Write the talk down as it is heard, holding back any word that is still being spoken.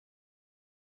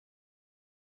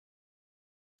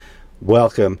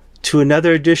Welcome to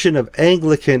another edition of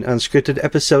Anglican Unscripted,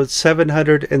 episode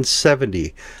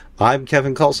 770. I'm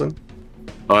Kevin Carlson.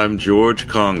 I'm George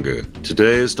Conger.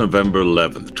 Today is November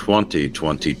 11th,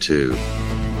 2022.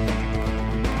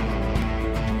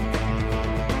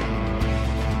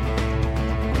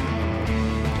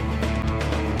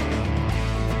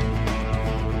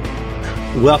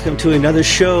 Welcome to another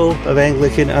show of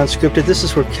Anglican Unscripted. This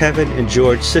is where Kevin and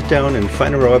George sit down in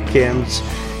front of our webcams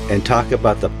and talk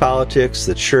about the politics,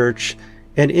 the church,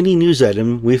 and any news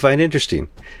item we find interesting.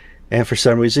 And for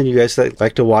some reason, you guys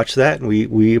like to watch that, and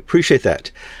we appreciate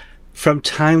that. From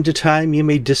time to time, you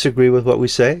may disagree with what we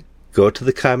say. Go to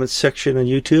the comments section on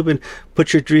YouTube and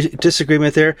put your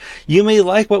disagreement there. You may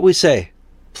like what we say.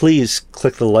 Please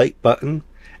click the like button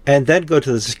and then go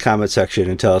to this comment section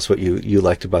and tell us what you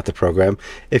liked about the program.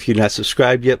 If you're not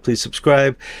subscribed yet, please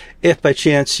subscribe. If by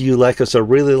chance you like us a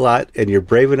really lot and you're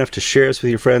brave enough to share us with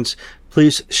your friends,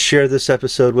 please share this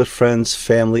episode with friends,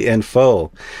 family, and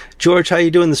foe. George, how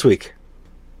you doing this week?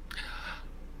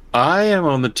 I am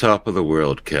on the top of the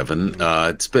world, Kevin.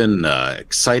 It's been an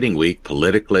exciting week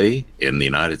politically in the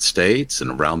United States and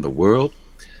around the world.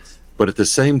 But at the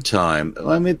same time,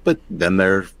 but then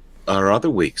there are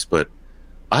other weeks, but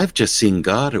I've just seen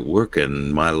God at work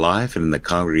in my life and in the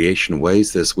congregation in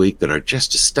ways this week that are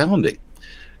just astounding.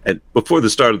 And before the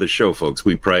start of the show, folks,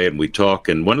 we pray and we talk.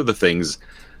 And one of the things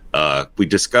we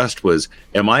discussed was,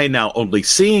 am I now only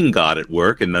seeing God at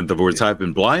work? In other words, I've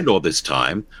been blind all this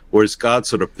time, or is God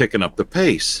sort of picking up the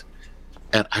pace?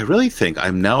 And I really think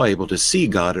I'm now able to see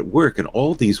God at work in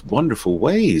all these wonderful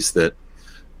ways that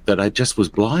I just was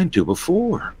blind to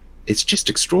before. It's just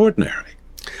extraordinary.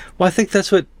 Well, I think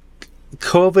that's what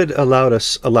COVID allowed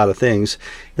us a lot of things,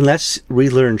 and let's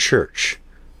relearn church,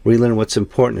 relearn what's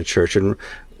important in church, and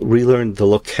relearn the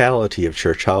locality of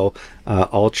church, how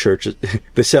all churches,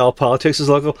 they say all politics is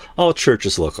local, all church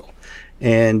is local.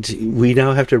 And we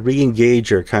now have to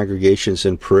re-engage our congregations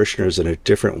and parishioners in a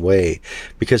different way,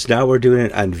 because now we're doing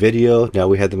it on video. Now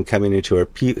we have them coming into our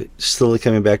slowly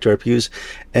coming back to our pews,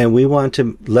 and we want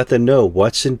to let them know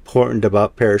what's important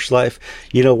about parish life.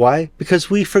 You know why?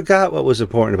 Because we forgot what was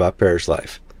important about parish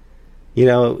life. You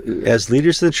know, as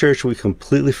leaders of the church, we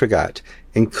completely forgot.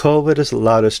 And COVID has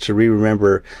allowed us to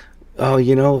remember,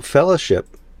 fellowship.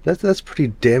 That's pretty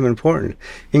damn important.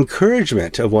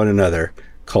 Encouragement of one another,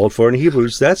 called for in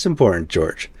Hebrews. That's important,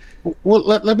 George. Well,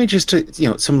 let me just,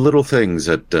 some little things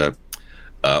that,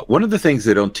 one of the things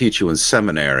they don't teach you in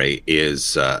seminary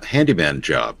is handyman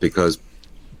job, because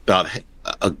about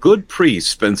a good priest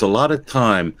spends a lot of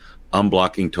time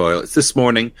unblocking toilets. This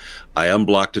morning, I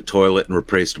unblocked a toilet and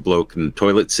replaced a broken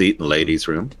toilet seat in the ladies'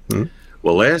 room. Mm-hmm.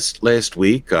 Well, last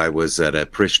week, I was at a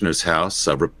parishioner's house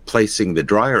replacing the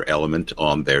dryer element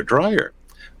on their dryer.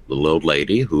 The little old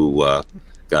lady who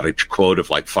got a quote of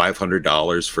like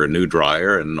 $500 for a new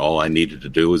dryer, and all I needed to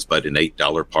do was buy an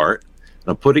 $8 part. And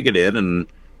I'm putting it in, and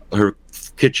her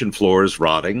kitchen floor is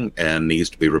rotting and needs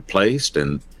to be replaced.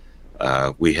 And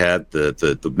we had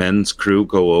the men's crew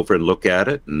go over and look at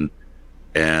it,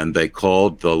 and they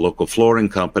called the local flooring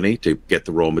company to get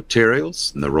the raw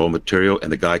materials. And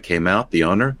the guy came out, the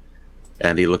owner,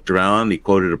 and he looked around, he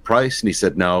quoted a price, and he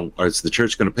said, "Now, is the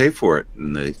church going to pay for it?"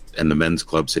 And the men's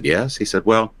club said, "Yes." He said,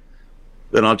 "Well,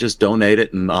 then I'll just donate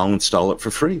it and I'll install it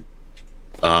for free."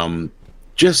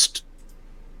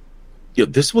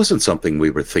 This wasn't something we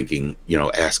were thinking,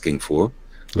 asking for.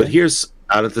 But here's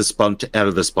out of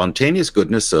the spontaneous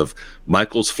goodness of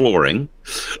Michael's Flooring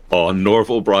on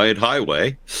Norval Bryant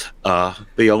Highway,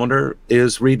 the owner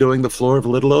is redoing the floor of a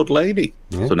little old lady.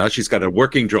 Yeah. So now she's got a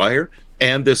working dryer,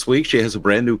 and this week she has a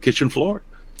brand new kitchen floor.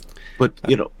 But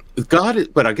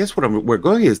but I guess we're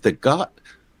going is that God.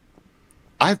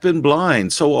 I've been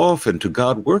blind so often to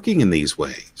God working in these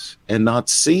ways and not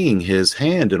seeing his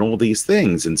hand in all these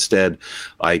things. Instead,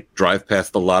 I drive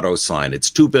past the lotto sign. It's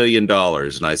 $2 billion.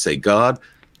 And I say, "God,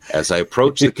 as I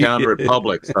approach the counter at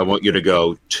Publix, I want you to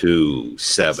go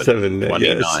 2729.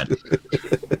 Yes.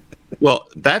 Well,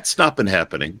 that's not been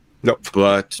happening. Nope.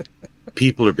 But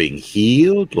people are being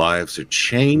healed. Lives are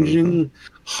changing.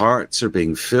 Hearts are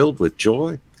being filled with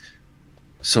joy.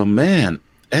 So, man,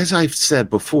 as I've said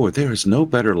before, there is no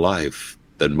better life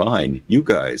than mine. You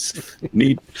guys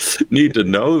need to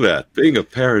know that. Being a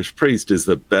parish priest is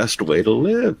the best way to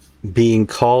live. Being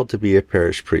called to be a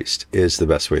parish priest is the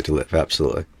best way to live,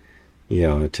 absolutely.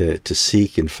 To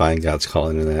seek and find God's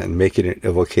calling in that and make it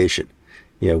a vocation.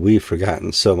 We've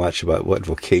forgotten so much about what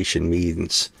vocation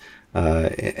means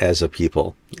as a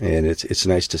people. And it's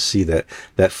nice to see that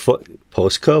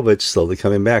post-COVID slowly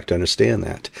coming back to understand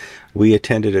that. We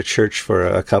attended a church for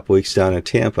a couple weeks down in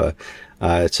Tampa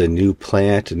It's a new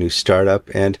plant, a new startup,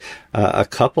 and a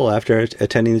couple, after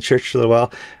attending the church for a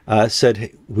little while, said,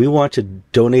 hey, we want to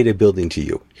donate a building to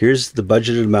you. Here's the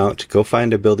budgeted amount. Go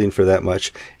find a building for that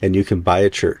much, and you can buy a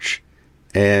church.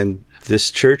 And this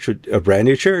church, a brand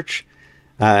new church,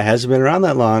 hasn't been around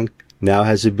that long, now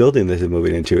has a building that they're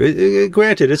moving into.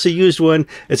 Granted, it's a used one.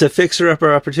 It's a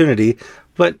fixer-upper opportunity,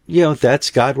 but, that's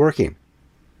God working.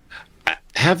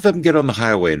 Have them get on the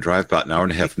highway and drive about an hour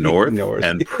and a half north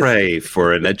and pray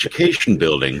for an education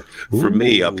building for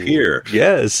me up here.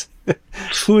 Yes.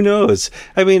 Who knows?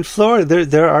 I mean, Florida,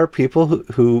 there are people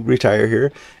who retire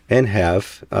here and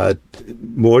have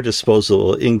more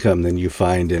disposable income than you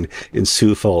find in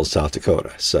Sioux Falls, South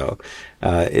Dakota. So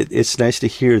it's nice to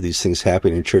hear these things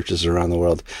happening in churches around the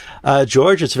world.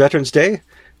 George, it's Veterans Day.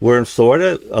 We're in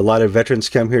Florida. A lot of veterans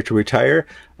come here to retire.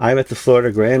 I'm at the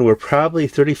Florida Grand. We're probably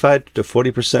 35 to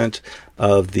 40%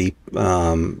 of the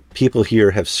people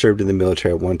here have served in the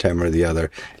military at one time or the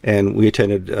other. And we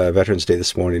attended Veterans Day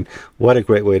this morning. What a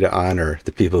great way to honor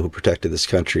the people who protected this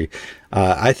country.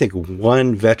 I think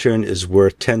one veteran is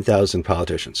worth 10,000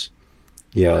 politicians.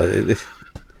 When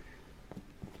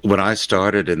I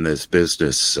started in this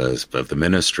business of the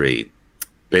ministry,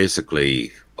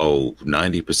 basically,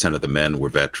 90% of the men were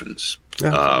veterans.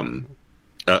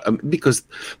 Because the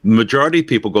majority of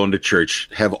people going to church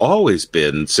have always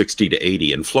been 60 to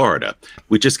 80 in Florida.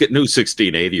 We just get new 60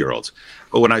 and 80-year-olds.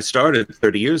 But when I started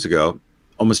 30 years ago,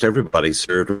 almost everybody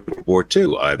served World War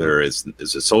II, either as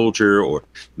a soldier, or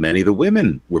many of the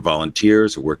women were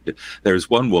volunteers or worked. There's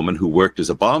one woman who worked as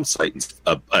a bomb site,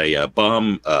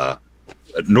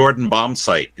 Norden bomb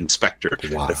site inspector at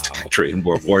a factory in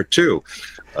World War II.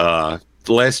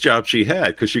 The last job she had,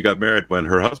 because she got married when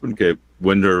her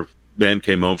man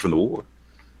came home from the war.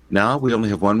 Now we only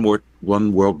have one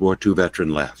World War II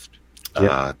veteran left.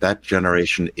 Yep. That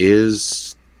generation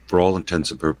is, for all intents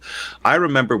and purposes. I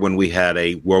remember when we had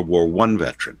a World War I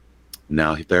veteran.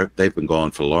 Now they've been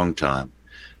gone for a long time.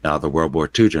 Now the World War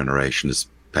II generation is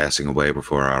passing away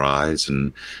before our eyes,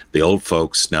 and the old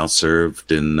folks now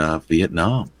served in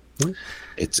Vietnam. Mm-hmm.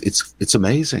 It's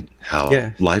amazing how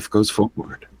life goes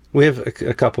forward. We have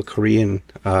a couple Korean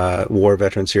war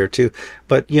veterans here too,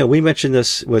 but we mentioned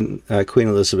this when Queen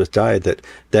Elizabeth died,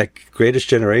 that greatest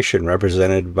generation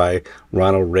represented by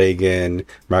Ronald Reagan,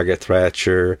 Margaret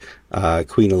Thatcher,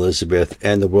 Queen Elizabeth,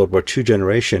 and the World War II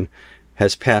generation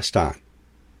has passed on.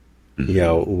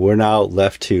 Mm-hmm. We're now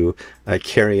left to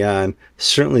carry on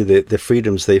certainly the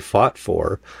freedoms they fought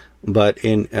for, but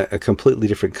in a completely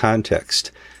different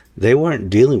context. They weren't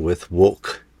dealing with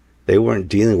woke. They weren't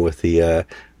dealing with the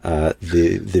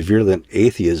virulent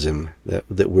atheism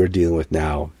that we're dealing with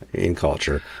now in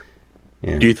culture.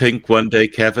 Yeah. Do you think one day,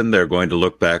 Kevin, they're going to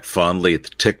look back fondly at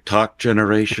the TikTok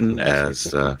generation as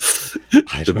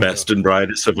the best and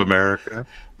brightest of America?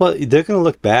 Well, they're going to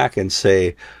look back and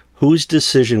say, whose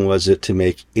decision was it to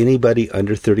make anybody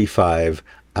under 35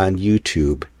 on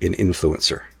YouTube an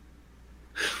influencer?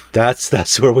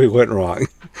 That's where we went wrong.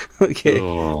 Okay,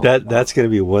 that's going to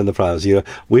be one of the problems.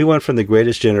 We went from the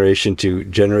greatest generation to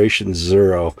Generation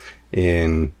Zero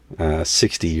in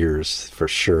 60 years for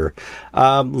sure.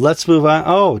 Let's move on.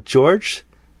 Oh, George,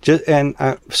 and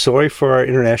sorry for our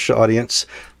international audience.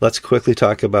 Let's quickly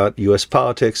talk about U.S.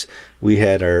 politics. We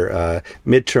had our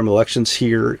midterm elections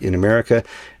here in America.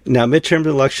 Now, midterm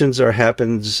elections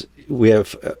happens. We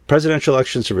have presidential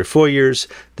elections every 4 years.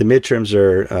 The midterms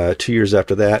are 2 years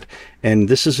after that. And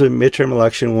this is a midterm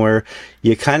election where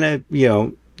you kind of,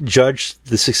 judge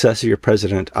the success of your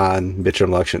president on midterm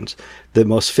elections. The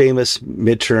most famous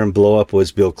midterm blow-up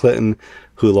was Bill Clinton,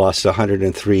 who lost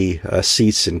 103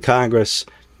 seats in Congress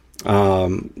in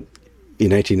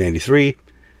 1993.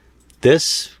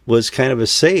 This was kind of a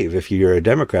save if you're a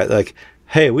Democrat. Like,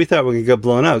 hey, we thought we could get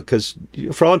blown out because,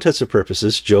 for all intents and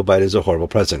purposes, Joe Biden is a horrible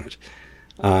president.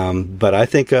 But I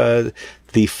think the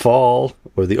fall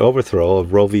or the overthrow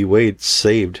of Roe v. Wade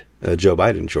saved Joe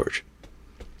Biden, George.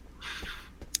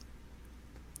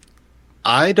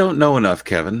 I don't know enough,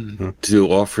 Kevin,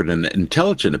 to offer an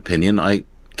intelligent opinion. I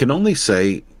can only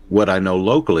say what I know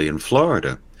locally in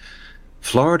Florida.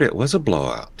 Florida, it was a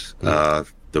blowout.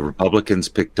 The Republicans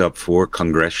picked up 4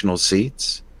 congressional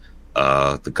seats.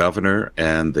 The governor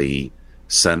and the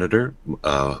senator,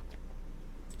 Ron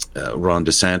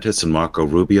DeSantis and Marco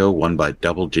Rubio, won by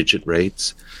double-digit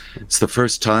rates. It's the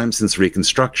first time since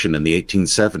Reconstruction in the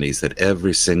 1870s that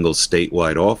every single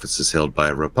statewide office is held by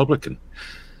a Republican.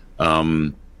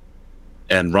 And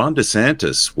Ron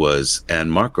DeSantis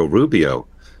and Marco Rubio,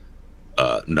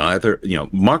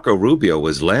 Marco Rubio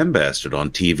was lambasted on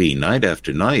TV night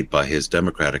after night by his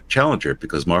Democratic challenger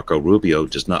because Marco Rubio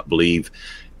does not believe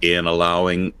in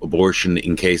allowing abortion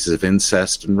in cases of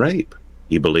incest and rape.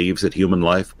 He believes that human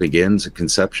life begins at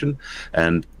conception,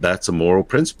 and that's a moral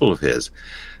principle of his.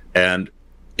 And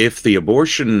if the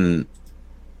abortion,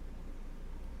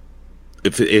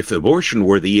 if abortion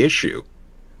were the issue,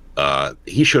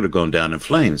 he should have gone down in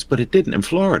flames, but it didn't in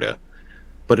Florida.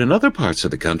 But in other parts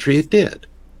of the country, it did.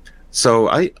 So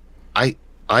I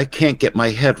can't get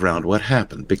my head around what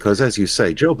happened, because, as you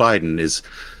say, Joe Biden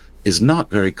is not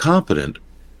very competent.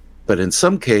 But in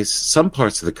some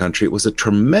parts of the country, it was a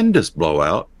tremendous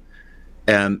blowout.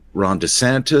 And Ron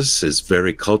DeSantis is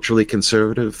very culturally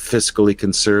conservative, fiscally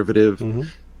conservative. Mm-hmm.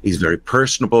 He's very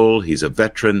personable. He's a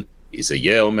veteran. He's a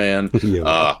Yale man.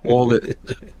 All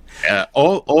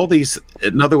these.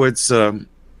 In other words,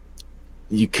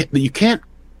 you can't.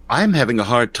 I'm having a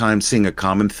hard time seeing a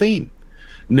common theme.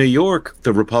 New York,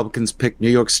 the Republicans picked New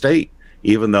York State,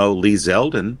 even though Lee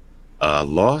Zeldin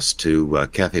lost to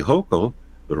Kathy Hochul.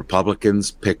 The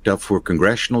Republicans picked up 4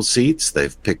 congressional seats.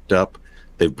 They've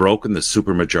broken the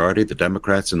supermajority, the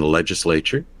Democrats in the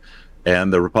legislature,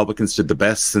 and the Republicans did the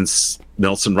best since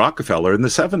Nelson Rockefeller in the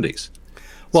 70s.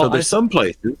 Well, so there's some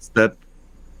places that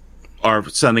are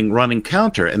running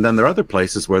counter, and then there are other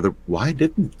places where why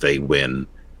didn't they win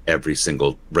every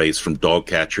single race from dog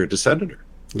catcher to senator?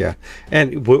 Yeah,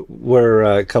 and we're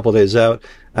a couple of days out.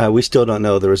 We still don't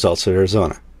know the results of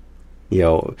Arizona.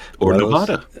 Or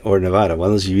Nevada. One of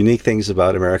those unique things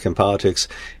about American politics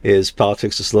is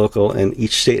local, and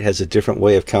each state has a different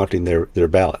way of counting their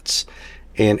ballots.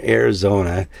 And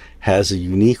Arizona has a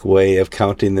unique way of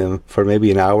counting them for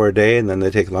maybe an hour a day, and then they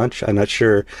take lunch. I'm not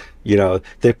sure.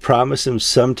 They promised them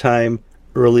sometime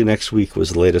early next week was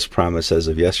the latest promise as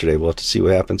of yesterday. We'll have to see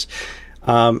what happens.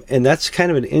 And that's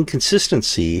kind of an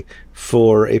inconsistency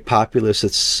for a populace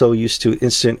that's so used to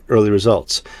instant early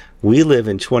results. We live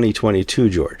in 2022,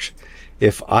 George.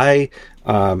 If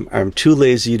I'm too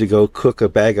lazy to go cook a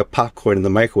bag of popcorn in the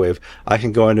microwave, I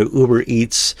can go into Uber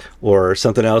Eats or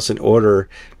something else and order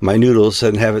my noodles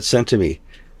and have it sent to me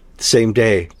same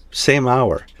day, same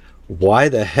hour. Why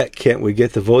the heck can't we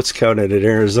get the votes counted in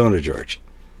Arizona, George?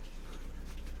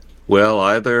 Well,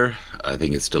 either I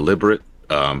think it's deliberate.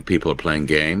 People are playing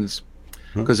games.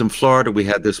 Because in Florida, we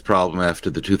had this problem after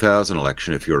the 2000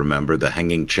 election, if you remember, the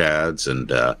hanging chads and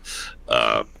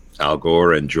Al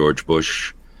Gore and George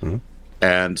Bush. Mm-hmm.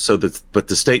 And so but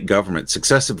the state government,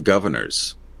 successive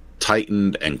governors,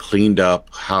 tightened and cleaned up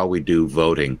how we do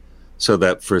voting so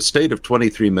that for a state of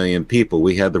 23 million people,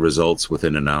 we had the results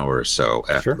within an hour or so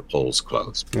after the polls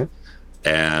closed. Yeah.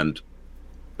 And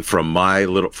from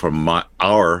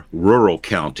our rural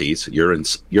counties, you're in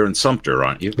Sumter,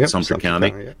 aren't you? Yep, Sumter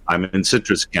County. Yeah. I'm in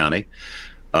Citrus County,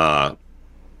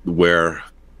 where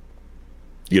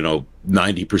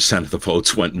 90% of the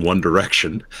votes went in one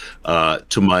direction,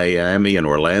 to Miami and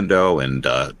Orlando and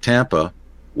Tampa,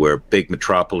 where big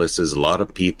metropolises, a lot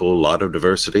of people, a lot of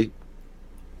diversity.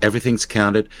 Everything's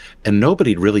counted, and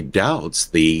nobody really doubts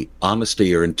the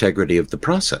honesty or integrity of the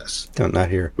process. No, not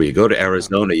here. Where you go to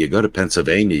Arizona, you go to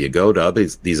Pennsylvania, you go to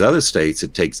these other states,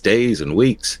 it takes days and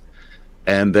weeks,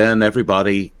 and then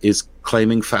everybody is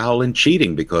claiming foul and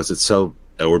cheating because it's so.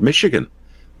 Or Michigan,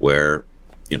 where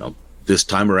this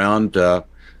time around,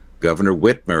 Governor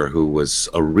Whitmer, who was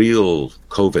a real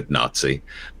COVID Nazi,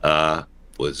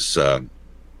 was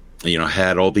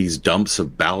had all these dumps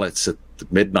of ballots at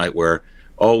midnight where.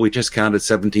 Oh, we just counted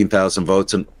 17,000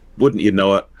 votes, and wouldn't you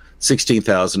know it,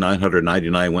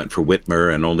 16,999 went for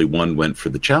Whitmer, and only 1 went for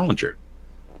the challenger.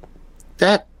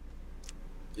 That,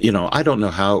 I don't know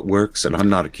how it works, and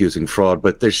I'm not accusing fraud,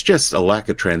 but there's just a lack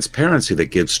of transparency that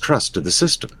gives trust to the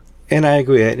system. And I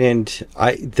agree, and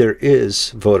there is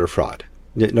voter fraud,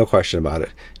 no question about it.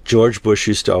 George Bush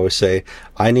used to always say,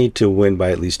 I need to win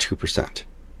by at least 2%.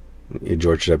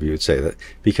 George W. would say that,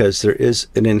 because there is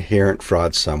an inherent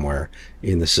fraud somewhere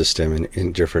in the system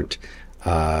in different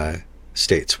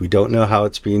states. We don't know how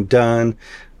it's being done,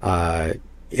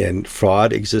 and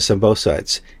fraud exists on both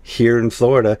sides. Here in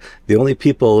Florida, the only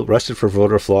people arrested for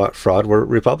voter fraud were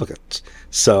Republicans.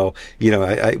 So,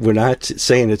 we're not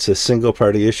saying it's a single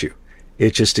party issue.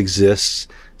 It just exists.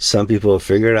 Some people have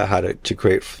figured out how to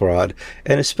create fraud,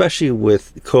 and especially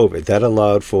with COVID, that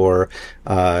allowed for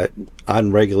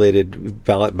unregulated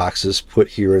ballot boxes put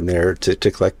here and there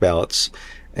to collect ballots,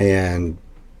 and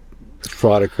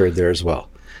fraud occurred there as well.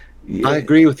 I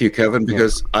agree with you, Kevin,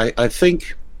 because I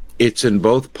think it's in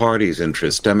both parties'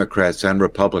 interest, Democrats and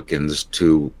Republicans,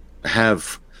 to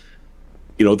have,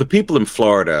 the people in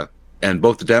Florida and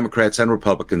both the Democrats and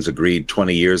Republicans agreed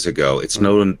 20 years ago, it's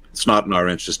not in our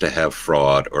interest to have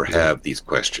fraud or have these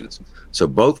questions. So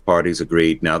both parties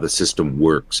agreed. Now the system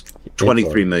works.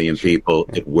 23 million people,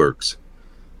 it works.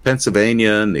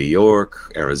 Pennsylvania, New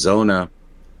York, Arizona,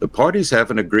 the parties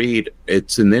haven't agreed.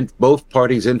 It's in both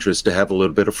parties' interest to have a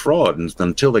little bit of fraud, and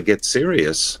until they get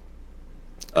serious.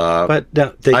 But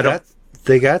no,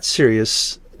 they got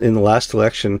serious in the last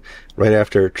election, right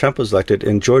after Trump was elected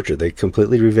in Georgia. They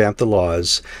completely revamped the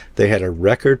laws. They had a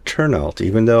record turnout,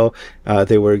 even though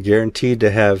they were guaranteed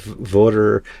to have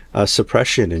voter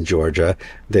suppression in Georgia.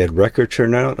 They had record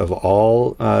turnout of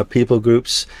all people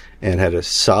groups and had a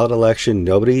solid election.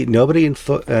 Nobody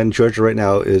in Georgia right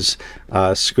now is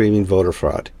screaming voter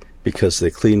fraud because they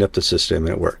cleaned up the system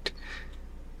and it worked.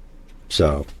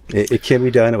 So it can be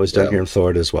done. It was done here in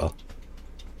Florida as well.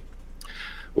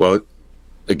 Well,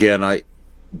 again,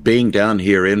 being down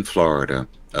here in Florida,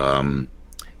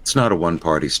 it's not a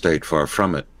one-party state, far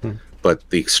from it. But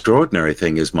the extraordinary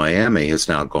thing is Miami has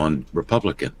now gone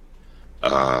Republican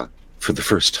for the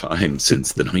first time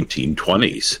since the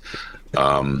 1920s.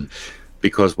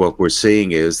 Because what we're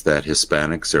seeing is that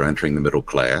Hispanics are entering the middle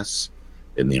class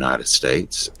in the United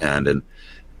States, and in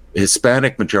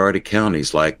Hispanic majority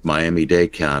counties like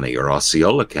Miami-Dade County or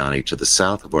Osceola County to the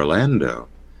south of Orlando,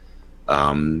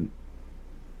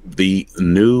 the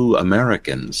new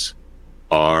Americans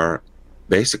are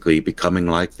basically becoming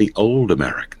like the old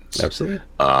Americans. Absolutely.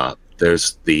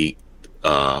 There's the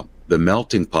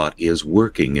melting pot is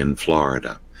working in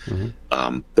Florida.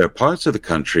 There are parts of the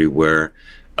country where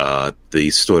the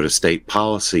sort of state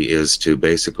policy is to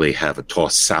basically have a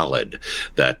tossed salad,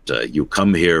 that you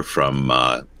come here from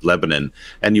Lebanon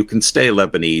and you can stay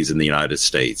Lebanese in the United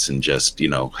States and just,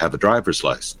 have a driver's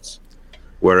license.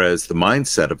 Whereas the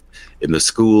mindset in the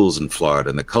schools in Florida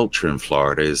and the culture in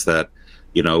Florida is that,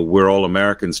 we're all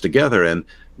Americans together. And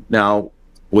now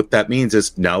what that means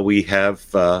is now we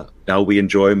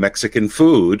enjoy Mexican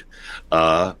food,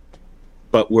 but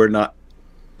we're not,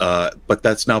 but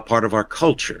that's now part of our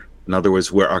culture. In other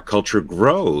words, where our culture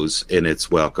grows in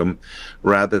its welcome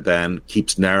rather than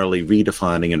keeps narrowly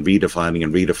redefining and redefining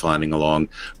and redefining along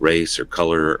race or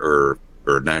color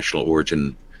or national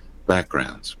origin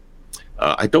backgrounds.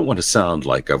 I don't want to sound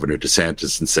like Governor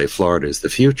DeSantis and say Florida is the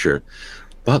future,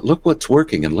 but look what's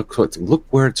working and look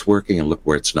where it's working and look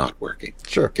where it's not working.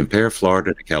 Sure. Compare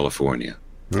Florida to California,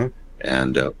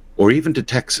 and or even to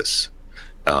Texas.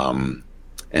 And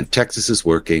Texas is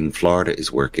working, Florida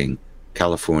is working,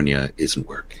 California isn't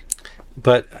working.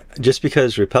 But just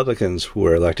because Republicans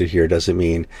were elected here doesn't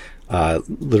mean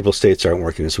liberal states aren't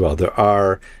working as well. There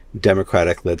are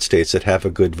Democratic-led states that have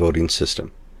a good voting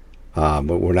system. But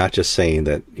we're not just saying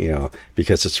that,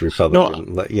 because it's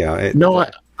Republican.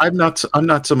 I'm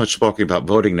not so much talking about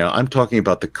voting now. I'm talking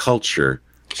about the culture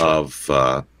of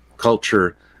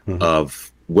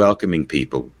welcoming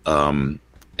people,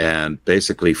 and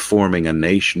basically forming a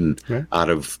nation out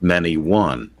of many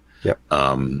one. Yep.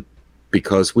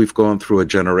 Because we've gone through a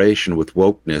generation with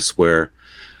wokeness where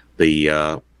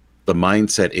the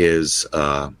mindset is,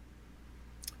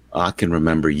 I can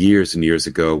remember years and years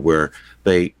ago where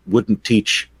they wouldn't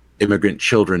teach immigrant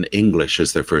children English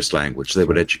as their first language. They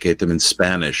would educate them in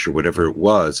Spanish or whatever it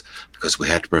was because we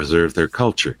had to preserve their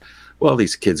culture. Well,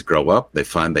 these kids grow up, they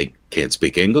find they can't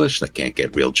speak English, they can't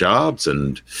get real jobs,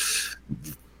 and,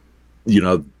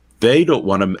 they don't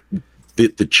want to.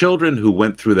 The children who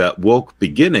went through that woke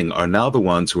beginning are now the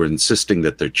ones who are insisting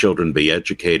that their children be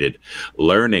educated,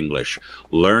 learn English,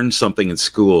 learn something in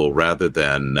school rather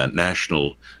than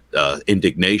national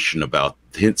indignation about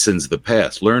sins of the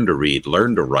past. Learn to read,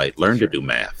 learn to write, learn to do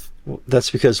math. Well, that's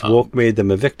because woke made them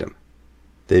a victim.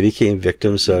 They became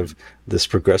victims of this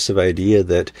progressive idea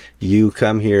that you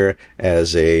come here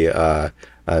as a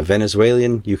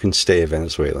Venezuelan, you can stay a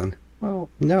Venezuelan. Well,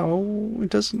 no, it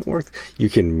doesn't work. You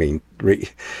can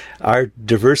our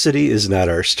diversity is not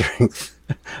our strength.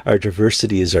 Our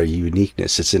diversity is our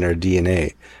uniqueness. It's in our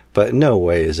DNA. But in no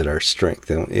way is it our strength.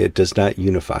 It does not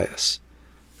unify us.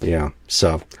 Yeah.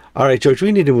 So, all right, George,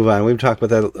 we need to move on. We've talked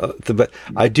about that. But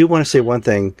I do want to say one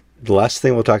thing. The last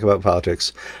thing we'll talk about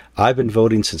politics. I've been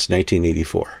voting since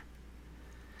 1984.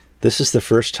 This is the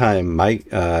first time my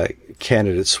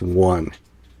candidates won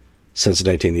since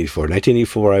 1984.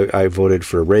 1984, I voted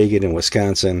for Reagan in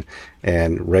Wisconsin,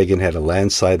 and Reagan had a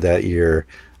landslide that year.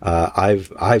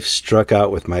 I've struck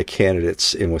out with my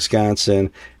candidates in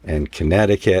Wisconsin and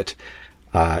Connecticut.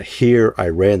 Here, I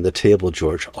ran the table,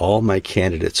 George. All my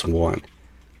candidates won.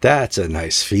 That's a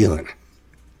nice feeling.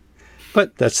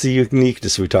 But that's the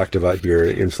uniqueness we talked about here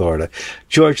in Florida.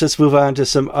 George, let's move on to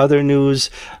some other news.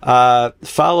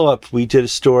 Follow-up, we did a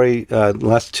story the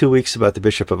last 2 weeks about the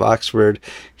Bishop of Oxford.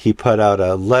 He put out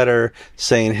a letter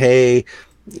saying, hey,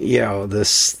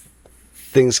 this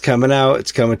thing's coming out.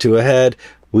 It's coming to a head.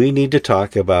 We need to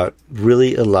talk about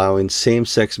really allowing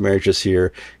same-sex marriages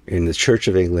here in the Church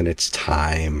of England. It's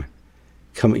time.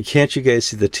 Can't you guys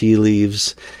see the tea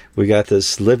leaves? We got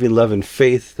this Living, Love, and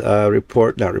Faith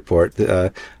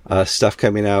stuff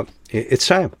coming out. It's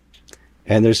time.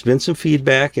 And there's been some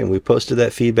feedback, and we posted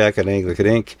that feedback on Anglican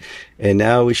Inc. And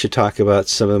now we should talk about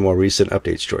some of the more recent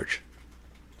updates, George.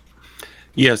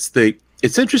 Yes,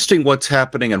 it's interesting what's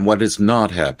happening and what is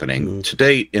not happening. To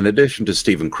date, in addition to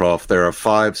Stephen Croft, there are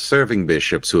 5 serving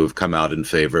bishops who have come out in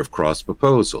favor of Croft's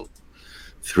proposal.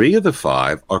 3 of the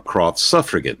 5 are Croft's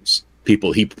suffragans,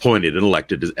 people he appointed and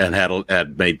elected and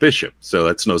had made bishop, so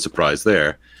that's no surprise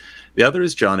there. The other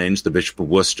is John Inge, the Bishop of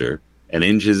Worcester, and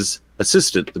Inge's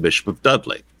assistant, the Bishop of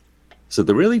Dudley. So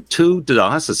there are really 2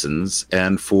 diocesans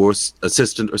and 4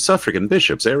 assistant or suffragan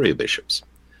bishops, area bishops.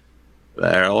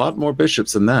 There are a lot more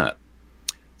bishops than that.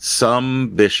 Some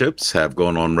bishops have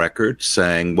gone on record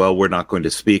saying, well, we're not going to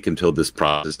speak until this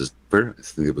process is over. I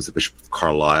think it was the Bishop of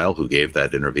Carlisle who gave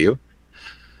that interview.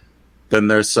 Then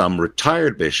there's some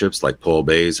retired bishops like Paul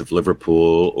Bayes of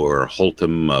Liverpool or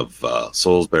Holtham of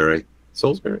Salisbury,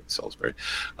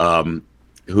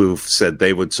 who've said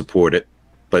they would support it.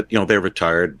 But, they're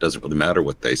retired. It doesn't really matter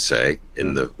what they say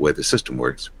in the way the system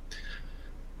works.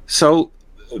 So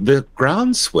the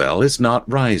groundswell is not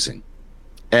rising.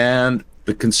 And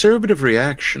the conservative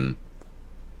reaction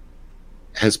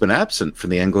has been absent from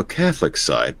the Anglo-Catholic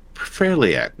side,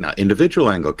 fairly. Now,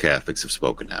 individual Anglo-Catholics have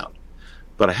spoken out,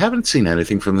 but I haven't seen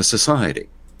anything from the society.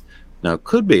 Now, it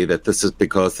could be that this is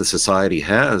because the society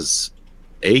has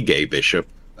a gay bishop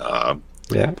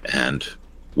and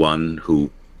one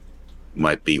who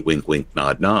might be wink, wink,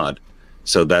 nod, nod.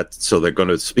 So they're going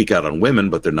to speak out on women,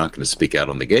 but they're not going to speak out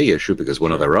on the gay issue because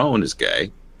one of their own is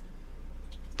gay.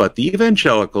 But the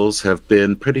evangelicals have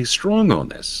been pretty strong on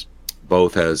this,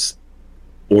 both as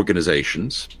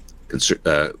organizations,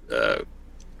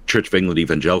 Church of England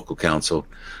Evangelical Council,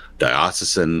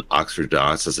 Oxford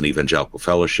Diocesan Evangelical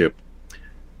Fellowship.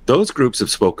 Those groups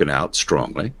have spoken out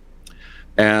strongly,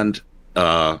 and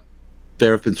there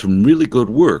have been some really good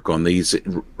work on these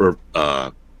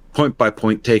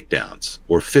point-by-point takedowns,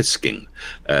 or fisking,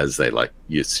 as they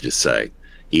used to say.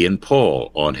 Ian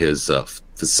Paul on his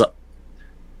Psephizo.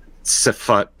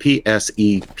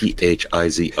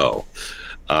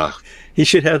 He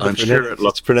should have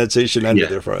the pronunciation under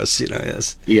there for us,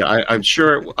 yes. Yeah, I'm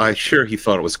sure he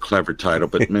thought it was a clever title,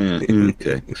 but man,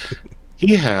 okay.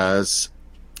 He has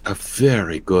a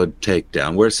very good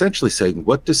takedown. We're essentially saying,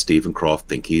 what does Stephen Croft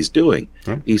think he's doing?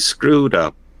 He screwed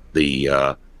up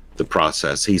the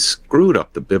process. He screwed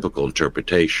up the biblical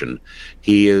interpretation.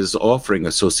 He is offering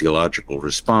a sociological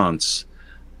response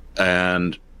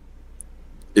and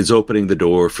is opening the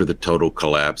door for the total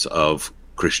collapse of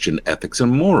Christian ethics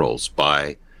and morals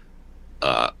by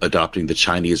adopting the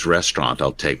Chinese restaurant,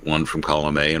 I'll take one from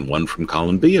column A and one from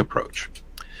column B approach.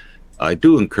 I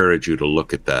do encourage you to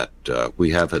look at that. We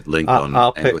have it linked on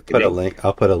Anglican. Put a link.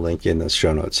 I'll put a link in the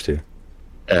show notes too.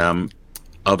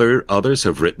 Others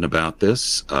have written about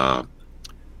this.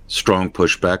 Strong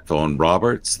pushback. Vaughan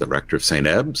Roberts, the rector of St.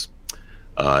 Ebbe's,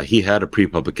 he had a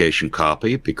pre-publication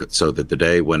copy so that the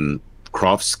day when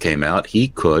Crofts came out, he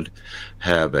could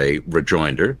have a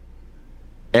rejoinder.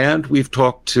 And we've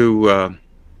talked to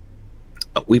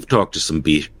some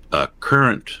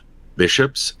current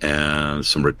bishops and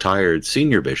some retired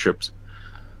senior bishops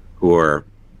who are,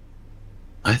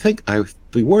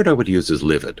 the word I would use is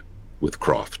livid with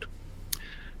Croft.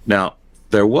 Now,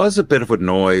 there was a bit of a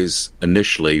noise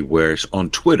initially where on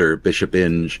Twitter, Bishop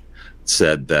Inge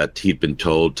said that he'd been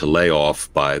told to lay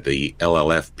off by the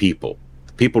LLF people.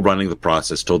 The people running the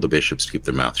process told the bishops to keep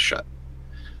their mouths shut.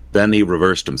 Then he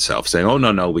reversed himself, saying, oh,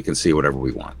 no, we can see whatever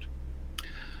we want.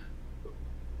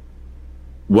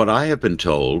 What I have been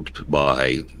told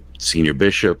by senior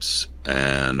bishops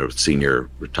and a senior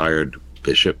retired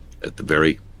bishop at the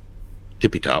very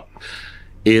tippy top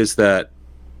is that,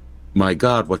 my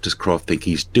God, what does Croft think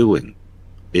he's doing?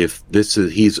 If this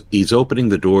is, he's opening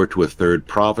the door to a third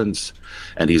province,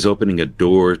 and he's opening a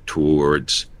door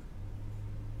towards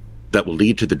that will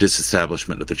lead to the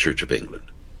disestablishment of the Church of England.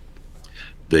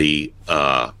 The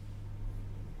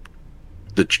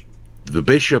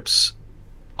bishops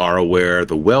are aware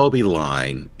the Welby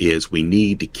line is we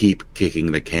need to keep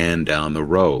kicking the can down the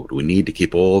road. We need to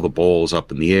keep all the balls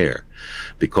up in the air,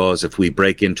 because if we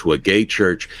break into a gay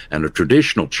church and a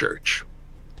traditional church,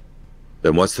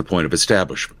 then what's the point of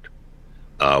establishment?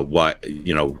 Why,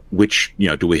 which,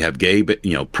 do we have gay,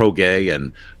 pro-gay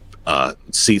and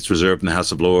seats reserved in the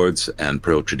House of Lords and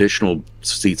pro-traditional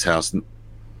seats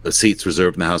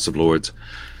reserved in the House of Lords?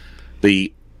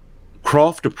 The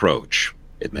Croft approach,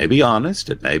 it may be honest,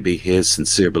 it may be his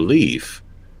sincere belief,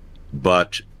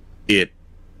 but it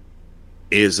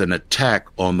is an attack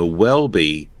on the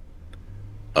Welby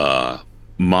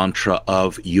mantra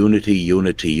of unity,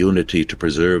 unity, unity to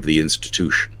preserve the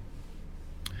institution.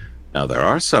 Now, there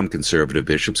are some conservative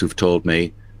bishops who've told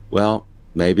me, well,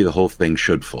 maybe the whole thing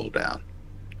should fall down.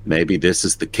 Maybe this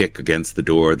is the kick against the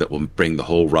door that will bring the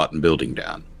whole rotten building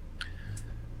down.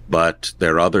 But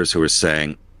there are others who are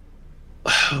saying,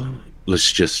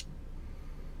 let's just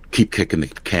keep kicking the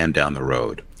can down the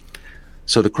road.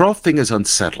 So the Croft thing is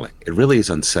unsettling. It really is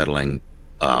unsettling.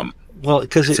 Well,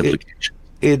 because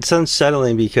it's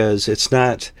unsettling because it's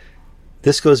not.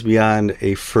 This goes beyond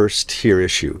a first-tier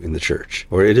issue in the church,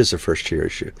 or it is a first-tier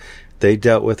issue. They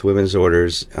dealt with women's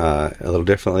orders a little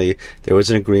differently. There was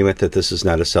an agreement that this is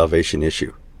not a salvation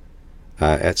issue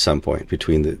at some point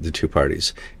between the two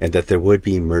parties, and that there would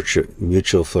be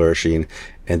mutual flourishing,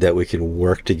 and that we can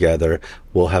work together.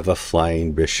 We'll have a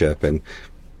flying bishop, and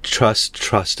trust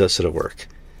us, it'll work.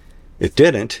 It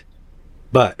didn't,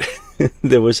 but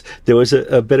there was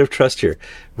a bit of trust here.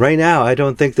 Right now, I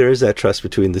don't think there is that trust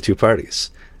between the two parties.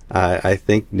 I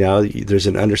think now there's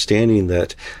an understanding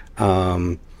that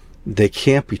they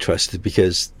can't be trusted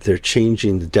because they're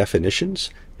changing the definitions,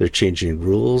 they're changing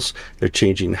rules, they're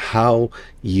changing how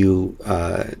you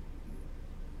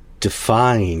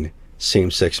define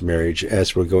same-sex marriage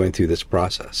as we're going through this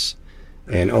process.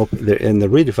 And the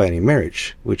redefining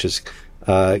marriage, which is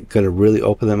going to really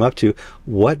open them up to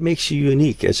what makes you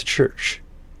unique as a church.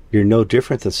 You're no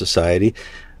different than society.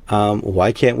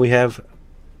 Why can't we have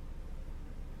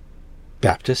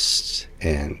Baptists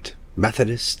and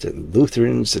Methodists and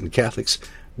Lutherans and Catholics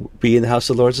be in the House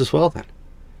of Lords as well then?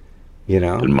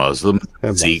 And Muslims.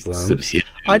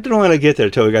 I didn't want to get there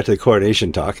until we got to the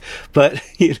coronation talk, but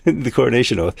the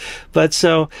coronation oath. But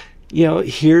so,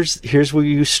 here's where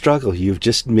you struggle. You've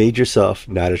just made yourself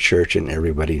not a church, and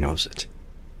everybody knows it.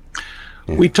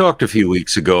 Yeah. We talked a few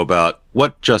weeks ago about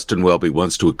what Justin Welby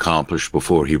wants to accomplish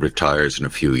before he retires in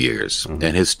a few years. Mm-hmm.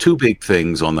 And his two big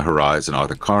things on the horizon are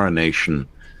the coronation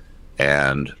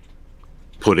and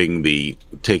steering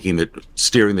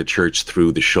the church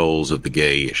through the shoals of the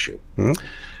gay issue. Mm-hmm.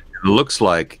 It looks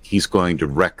like he's going to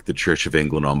wreck the Church of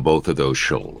England on both of those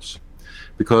shoals,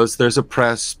 because there's a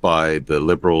press by the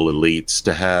liberal elites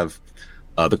to have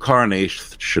the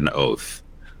coronation oath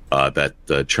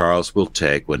that Charles will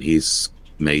take when he's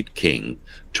made king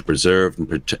to preserve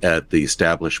the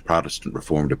established Protestant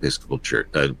Reformed Episcopal Church,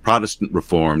 Protestant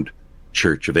Reformed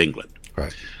Church of England.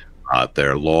 Right.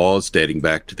 There are laws dating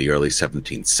back to the early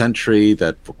 17th century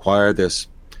that require this,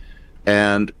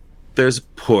 and there's a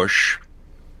push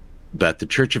that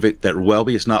that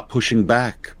Welby is not pushing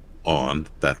back on,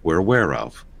 that we're aware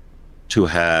of, to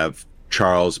have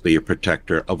Charles be a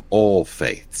protector of all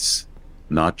faiths,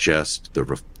 not just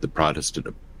the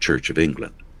Protestant Church of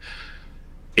England.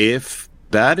 If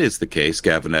that is the case,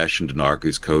 Gavin Ashenden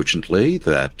argues cogently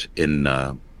that in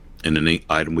an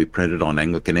item we printed on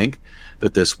Anglican Ink,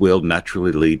 that this will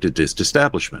naturally lead to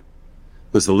disestablishment.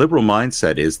 Because the liberal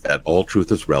mindset is that all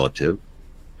truth is relative,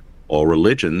 all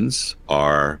religions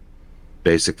are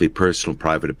basically personal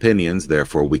private opinions,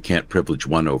 therefore we can't privilege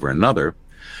one over another.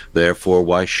 Therefore,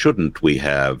 why shouldn't we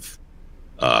have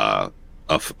a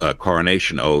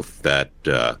coronation oath that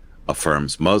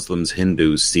affirms Muslims,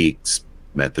 Hindus, Sikhs,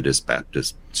 Methodists,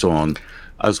 Baptists, so on,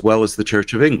 as well as the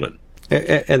Church of England?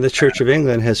 And the Church of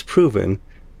England has proven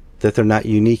that they're not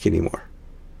unique anymore.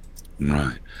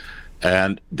 Right.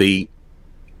 And the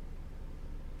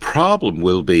problem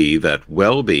will be that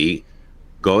Welby,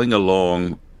 going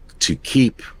along to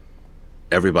keep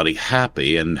everybody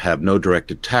happy and have no direct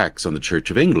attacks on the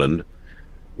Church of England,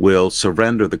 will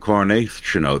surrender the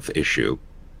coronation oath issue,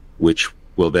 which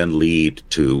will then lead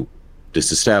to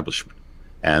disestablishment.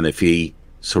 And if he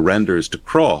surrenders to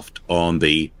Croft on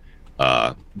the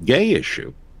gay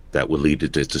issue, that will lead to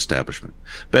disestablishment.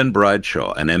 Ben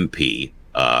Bradshaw, an MP,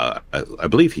 I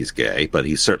believe he's gay, but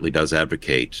he certainly does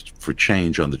advocate for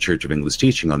change on the Church of England's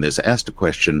teaching on this, asked a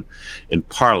question in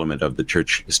Parliament of the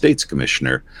Church Estates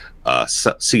Commissioner,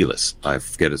 Sealis, I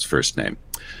forget his first name.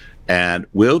 And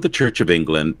will the Church of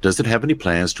England, does it have any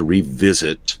plans to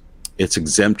revisit its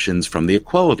exemptions from the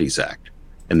Equalities Act?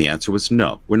 And the answer was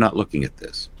no, we're not looking at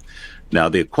this. Now,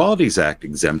 the Equalities Act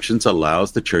exemptions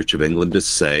allows the Church of England to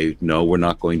say, no, we're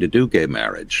not going to do gay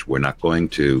marriage. We're not going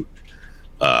to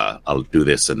I'll do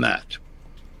this and that.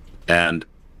 And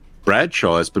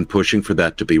Bradshaw has been pushing for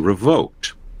that to be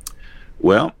revoked.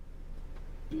 Well,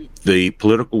 the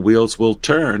political wheels will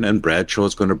turn, and Bradshaw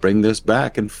is going to bring this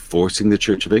back and forcing the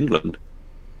Church of England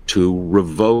to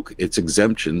revoke its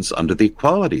exemptions under the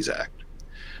Equalities Act.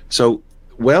 So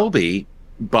Welby,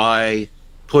 by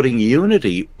putting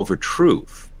unity over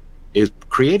truth, is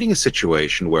creating a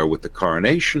situation where with the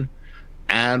coronation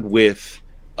and with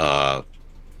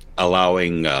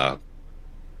allowing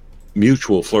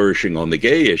mutual flourishing on the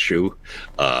gay issue,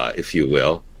 if you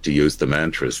will, to use the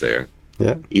mantras there,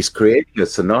 he's creating a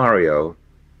scenario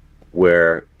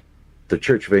where the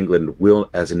Church of England will,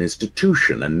 as an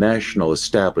institution, a national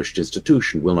established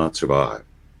institution, will not survive.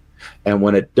 And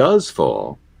when it does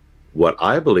fall, what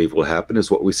I believe will happen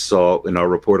is what we saw in our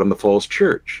report on the Falls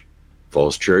Church.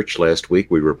 Falls Church, last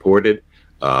week we reported,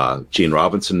 Gene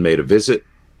Robinson made a visit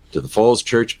to the Falls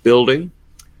Church building,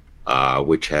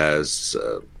 which has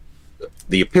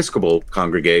the Episcopal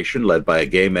congregation led by a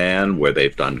gay man, where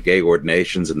they've done gay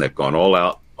ordinations and they've gone all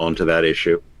out onto that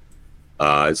issue.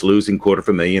 It's losing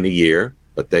 $250,000 a year,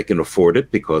 but they can afford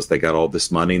it because they got all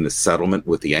this money in the settlement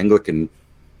with the Anglican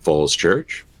Falls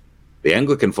Church. The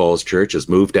Anglican Falls Church has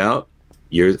moved out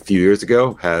a few years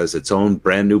ago, has its own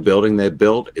brand new building they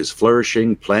built, is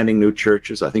flourishing, planning new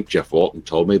churches. I think Jeff Walton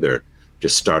told me they're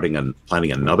just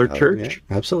planning another church.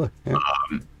 Yeah, absolutely.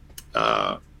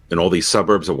 Yeah. In all these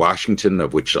suburbs of Washington,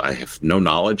 of which I have no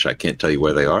knowledge. I can't tell you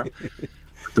where they are.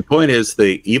 The point is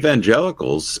the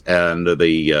evangelicals and I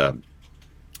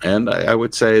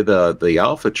would say the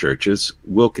alpha churches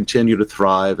will continue to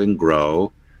thrive and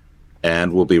grow,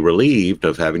 and will be relieved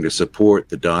of having to support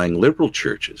the dying liberal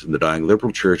churches. And the dying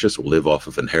liberal churches will live off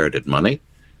of inherited money.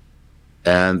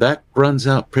 And that runs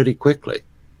out pretty quickly.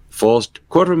 Falls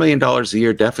 $250,000 a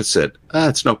year deficit.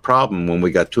 It's no problem when we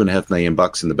got $2.5 million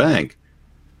in the bank,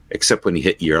 except when you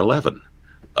hit year 11,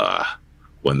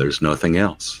 when there's nothing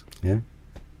else. Yeah.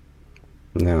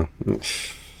 No.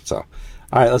 So, all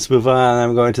right, let's move on.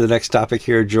 I'm going to the next topic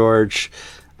here, George.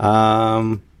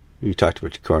 You talked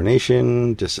about the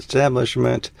coronation,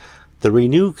 disestablishment, the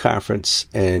Renew Conference,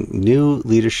 and new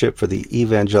leadership for the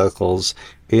evangelicals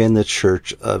in the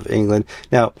Church of England.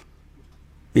 Now,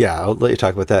 yeah, I'll let you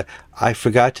talk about that. I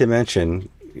forgot to mention,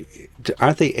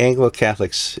 aren't they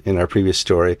Anglo-Catholics in our previous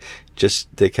story?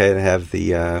 Just they kind of have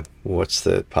the, what's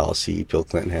the policy Bill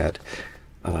Clinton had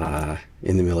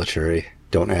in the military?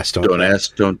 Don't ask,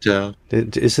 don't tell.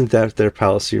 Isn't that their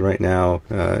policy right now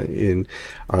in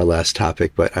our last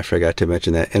topic? But I forgot to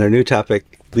mention that. In our new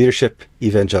topic, leadership,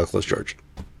 evangelicals, George.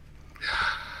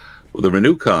 Well, the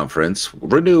Renew Conference,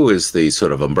 Renew is the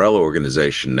sort of umbrella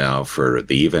organization now for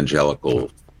the evangelical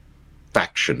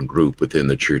faction group within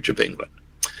the Church of England.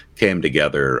 Came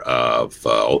together of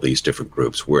all these different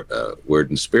groups, Word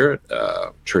and Spirit,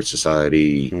 Church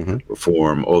Society,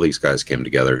 Reform, all these guys came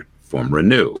together, form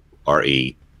Renew.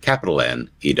 R-E, capital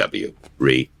N-E-W,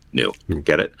 Renew.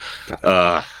 Get it?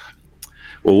 Well,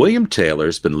 William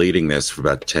Taylor's been leading this for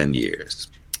about 10 years,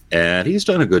 and he's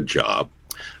done a good job,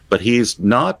 but he's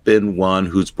not been one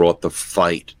who's brought the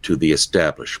fight to the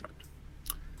establishment.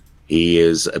 He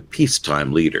is a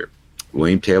peacetime leader.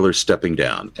 William Taylor's stepping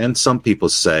down, and some people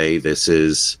say this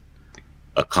is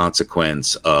a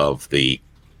consequence of the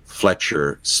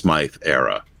Fletcher Smythe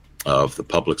era of the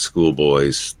public school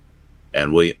boys,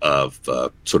 and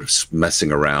sort of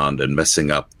messing around and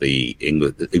messing up the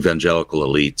evangelical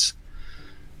elites.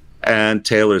 And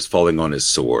Taylor's falling on his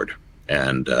sword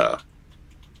and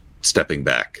stepping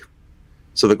back.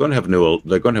 So they're going to have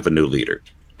a new leader,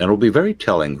 and it'll be very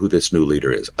telling who this new leader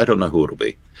is. I don't know who it'll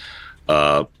be,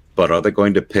 but are they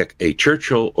going to pick a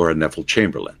Churchill or a Neville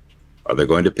Chamberlain? Are they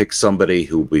going to pick somebody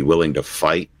who will be willing to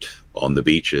fight on the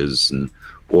beaches,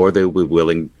 or they'll be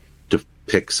willing to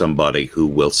pick somebody who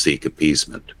will seek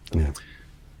appeasement? Yeah.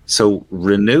 So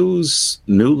Renew's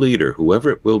new leader,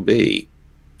 whoever it will be,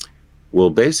 will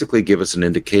basically give us an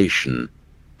indication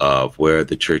of where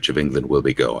the Church of England will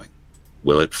be going.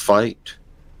 Will it fight,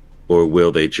 or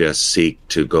will they just seek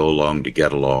to go along to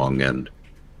get along, and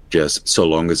just so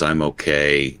long as I'm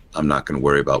okay, I'm not going to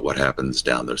worry about what happens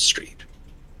down the street?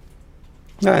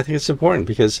 No, I think it's important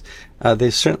because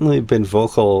they've certainly been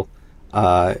vocal,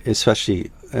 especially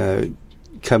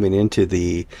coming into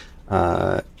the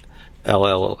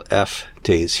LLF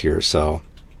days here. So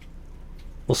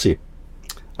we'll see.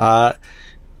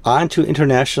 On to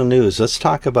international news. Let's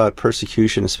talk about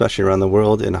persecution, especially around the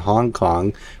world. In Hong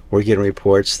Kong, we're getting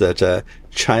reports that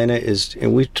China is,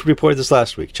 and we reported this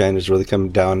last week, China is really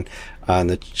coming down on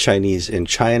the Chinese in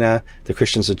China, the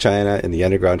Christians in China, and the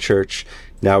underground church.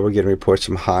 Now we're getting reports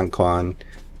from Hong Kong,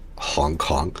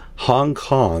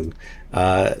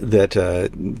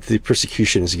 the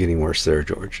persecution is getting worse there,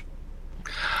 George?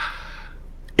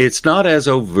 It's not as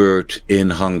overt in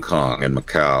Hong Kong and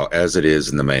Macau as it is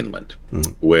in the mainland,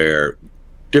 where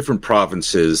different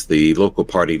provinces, the local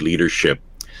party leadership,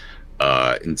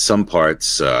 in some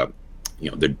parts,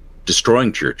 they're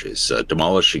destroying churches,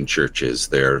 demolishing churches,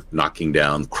 they're knocking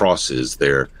down crosses,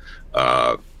 their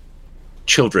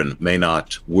children may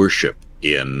not worship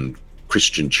in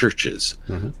Christian churches.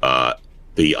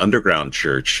 The underground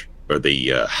church, or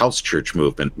the house church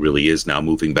movement, really is now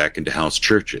moving back into house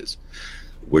churches.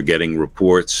 We're getting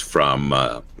reports from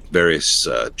various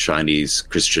Chinese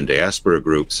Christian diaspora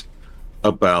groups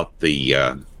about the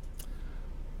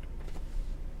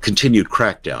continued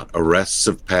crackdown, arrests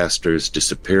of pastors,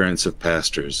 disappearance of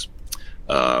pastors,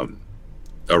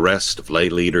 arrest of lay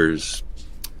leaders,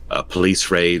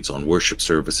 police raids on worship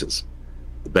services.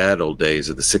 The bad old days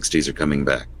of the 60s are coming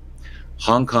back.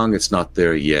 Hong Kong, it's not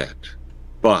there yet,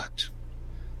 but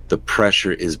the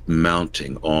pressure is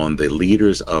mounting on the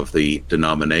leaders of the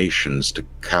denominations to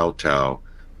kowtow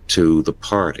to the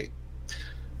party.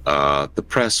 The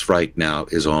press right now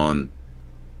is on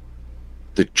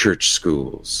the church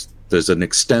schools. There's an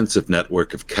extensive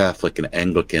network of Catholic and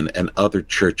Anglican and other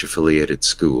church-affiliated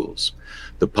schools.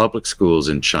 The public schools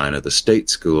in China, the state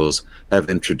schools, have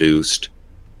introduced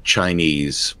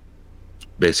Chinese,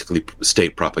 basically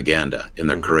state propaganda in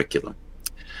their curriculum.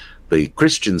 The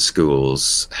Christian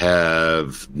schools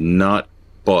have not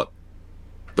bought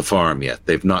the farm yet.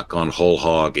 They've not gone whole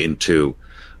hog into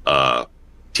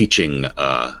teaching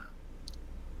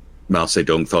Mao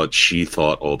Zedong thought, she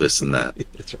thought, all this and that.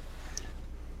 That's right.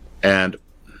 And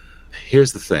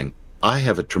here's the thing. I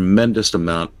have a tremendous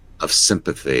amount of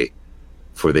sympathy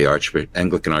for the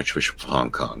Anglican Archbishop of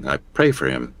Hong Kong. I pray for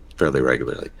him fairly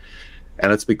regularly.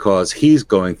 And it's because he's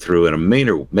going through in a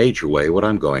major way what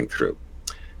I'm going through.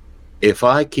 If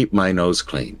I keep my nose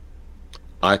clean,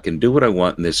 I can do what I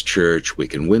want in this church. We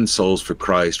can win souls for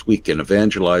Christ. We can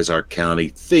evangelize our county.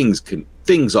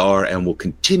 Things are and will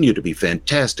continue to be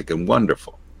fantastic and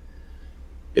wonderful.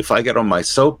 If I get on my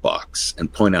soapbox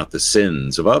and point out the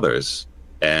sins of others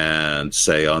and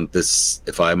say on this,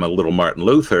 if I'm a little Martin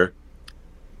Luther,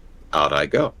 out I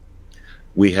go.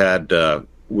 We had the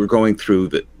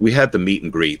meet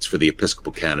and greets for the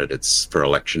Episcopal candidates for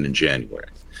election in January.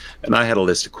 And I had a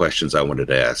list of questions I wanted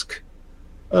to ask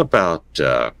about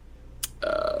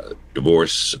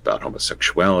divorce, about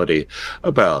homosexuality,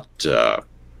 about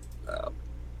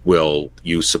will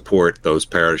you support those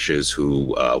parishes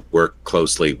who work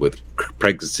closely with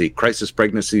crisis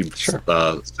pregnancy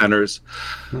centers?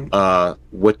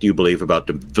 What do you believe about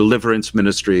deliverance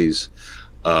ministries?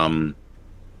 I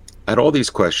had all these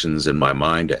questions in my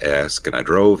mind to ask, and I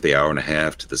drove the hour and a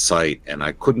half to the site, and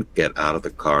I couldn't get out of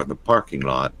the car in the parking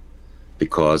lot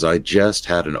because I just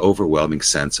had an overwhelming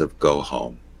sense of go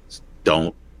home.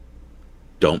 Don't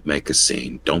make a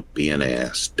scene. Don't be an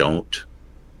ass. Don't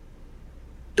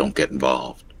get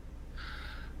involved.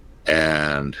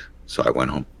 And so I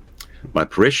went home. My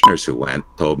parishioners who went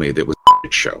told me that it was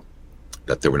a show,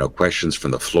 that there were no questions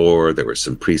from the floor. There were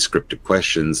some pre-scripted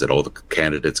questions that all the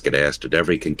candidates get asked at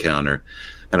every encounter.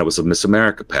 And it was a Miss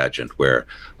America pageant where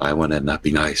I want to not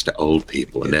be nice to old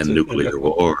people and end nuclear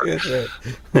war.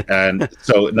 And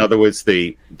so, in other words,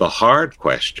 the hard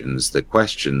questions, the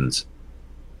questions,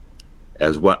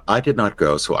 as what I did not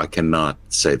go, so I cannot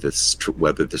say this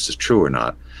whether this is true or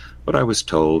not. But I was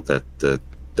told that the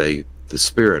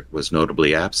spirit was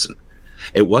notably absent.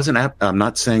 It wasn't. I'm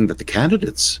not saying that the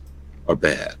candidates are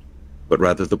bad, but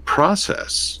rather the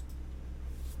process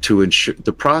to ensure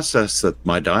the process that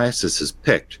my diocese has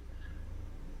picked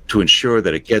to ensure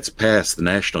that it gets past the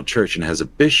national church and has a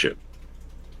bishop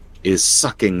is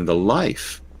sucking the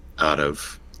life out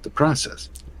of the process.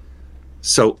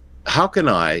 So how can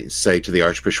I say to the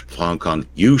Archbishop of Hong Kong,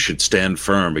 you should stand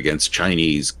firm against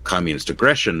Chinese communist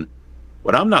aggression,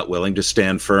 when I'm not willing to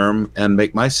stand firm and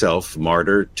make myself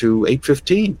martyr to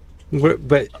 815?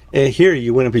 But here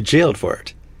you wouldn't be jailed for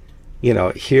it. You know,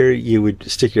 here you would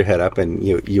stick your head up and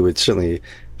you would certainly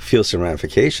feel some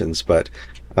ramifications, but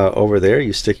over there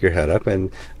you stick your head up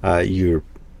and you're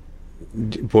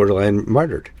borderline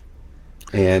martyred.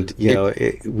 And,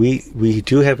 we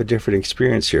do have a different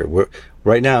experience here.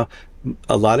 Right now,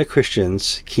 a lot of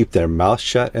Christians keep their mouths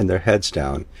shut and their heads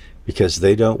down because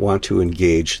they don't want to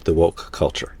engage the woke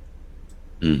culture.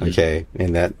 Mm-hmm. Okay,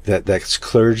 and that's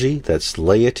clergy, that's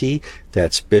laity,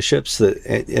 that's bishops,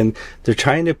 and they're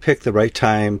trying to pick the right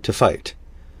time to fight.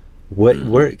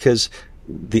 Because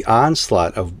the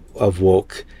onslaught of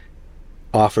woke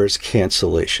offers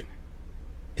cancellation.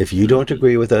 If you don't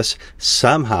agree with us,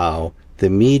 somehow the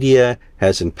media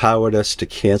has empowered us to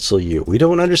cancel you. We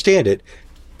don't understand it,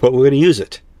 but we're going to use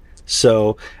it.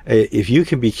 So if you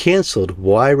can be canceled,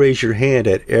 why raise your hand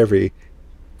at every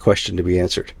question to be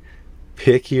answered?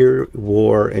 Pick your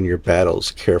war and your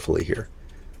battles carefully here.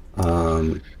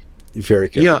 Very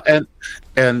carefully. Yeah,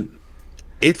 and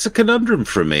it's a conundrum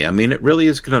for me. I mean, it really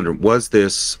is a conundrum.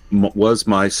 The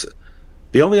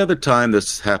only other time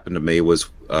this happened to me was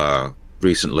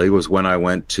recently was when I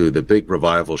went to the big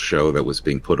revival show that was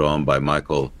being put on by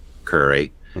Michael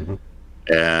Curry,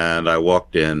 and I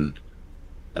walked in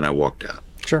and I walked out.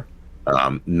 Sure.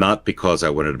 Not because I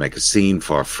wanted to make a scene,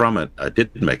 far from it. I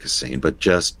didn't make a scene, but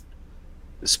just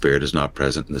the Spirit is not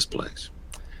present in this place.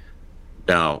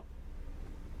 Now,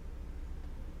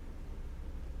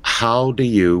 how do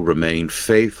you remain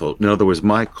faithful? In other words,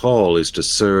 my call is to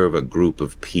serve a group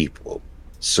of people,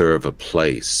 serve a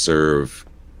place, serve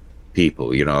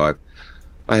people. You know,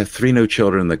 I have 3 new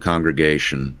children in the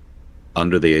congregation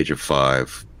under the age of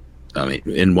 5. I mean,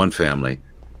 in one family.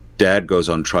 Dad goes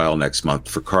on trial next month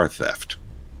for car theft.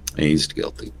 And he's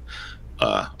guilty.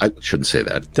 I shouldn't say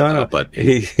that. No, but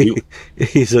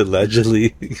he's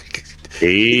allegedly.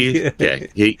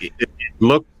 It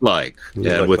looked like,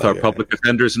 with our public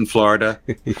offenders in Florida.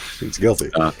 He's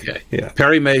guilty. Okay. Yeah.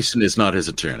 Perry Mason is not his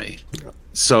attorney. No.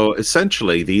 So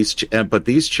essentially, these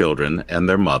children and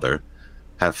their mother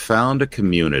have found a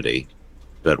community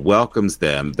that welcomes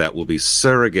them, that will be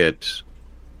surrogate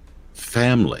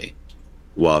family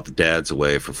while the dad's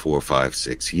away for 4, 5,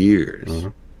 6 years. Mm-hmm.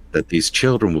 That these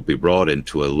children will be brought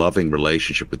into a loving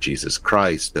relationship with Jesus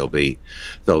Christ. They'll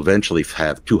eventually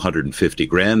have 250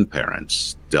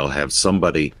 grandparents. They'll have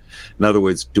somebody. In other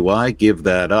words, do I give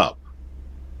that up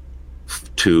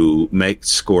to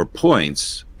score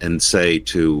points and say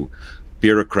to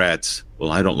bureaucrats,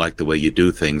 well, I don't like the way you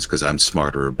do things because I'm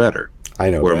smarter or better? I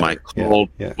know. Or am I called,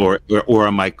 or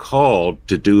am I called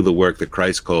to do the work that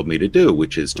Christ called me to do,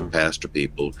 which is to pastor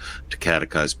people, to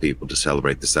catechize people, to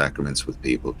celebrate the sacraments with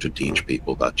people, to teach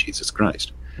people about Jesus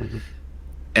Christ? Mm-hmm.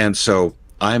 And so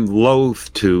I'm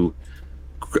loath to.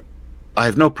 I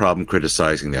have no problem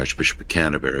criticizing the Archbishop of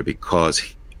Canterbury because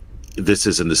this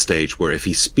is in the stage where if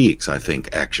he speaks, I think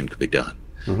action could be done.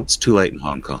 Mm-hmm. It's too late in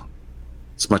Hong Kong.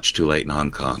 It's much too late in Hong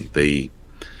Kong. The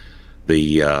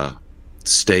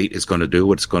state is going to do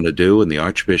what it's going to do, and the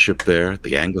Archbishop there,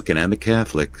 the Anglican and the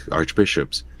Catholic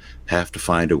archbishops, have to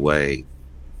find a way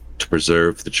to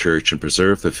preserve the church and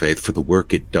preserve the faith for the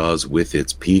work it does with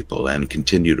its people and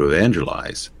continue to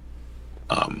evangelize.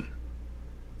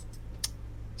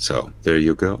 So there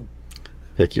you go.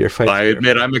 Pick your fight. I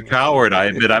admit I'm a coward. I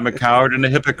admit I'm a coward and a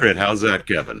hypocrite. How's that,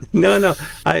 Kevin? No.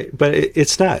 But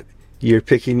it's not. You're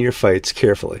picking your fights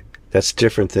carefully. That's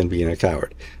different than being a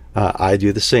coward. I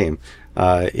do the same.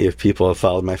 If people have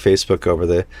followed my Facebook over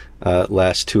the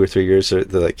last 2 or 3 years, they're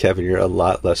like, Kevin, you're a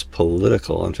lot less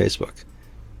political on Facebook.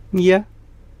 Yeah.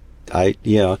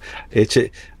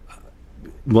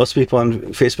 Most people on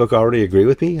Facebook already agree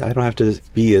with me. I don't have to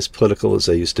be as political as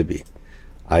I used to be.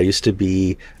 I used to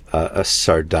be a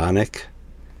sardonic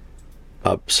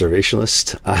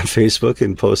observationalist on Facebook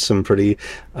and post some pretty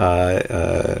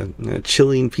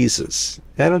chilling pieces.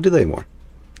 I don't do that anymore.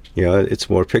 It's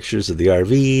more pictures of the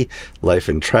RV, life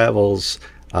and travels,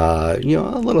 a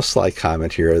little sly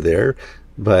comment here or there,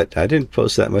 but I didn't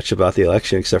post that much about the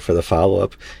election except for the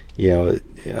follow-up,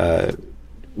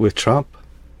 with Trump.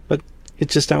 But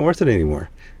it's just not worth it anymore.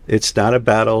 It's not a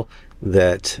battle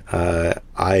that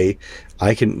I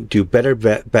can do better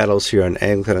battles here on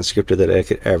Anglican Unscripted than I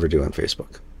could ever do on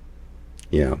Facebook.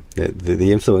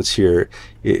 The influence here,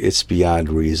 it's beyond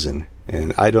reason,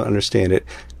 and I don't understand it.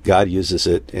 God uses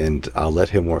it, and I'll let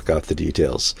him work out the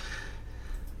details.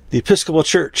 The Episcopal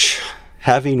Church,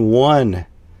 having won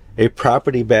a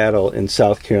property battle in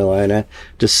South Carolina,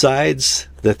 decides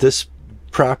that this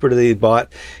property they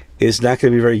bought is not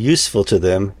going to be very useful to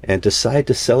them and decide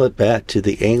to sell it back to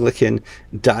the Anglican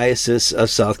Diocese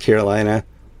of South Carolina.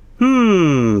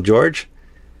 George?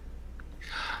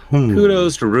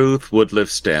 Kudos to Ruth Woodliff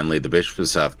Stanley, the Bishop of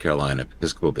South Carolina,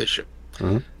 Episcopal Bishop.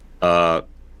 Mm-hmm.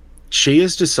 She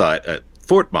has decided,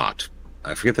 Fort Mott,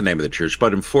 I forget the name of the church,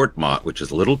 but in Fort Mott, which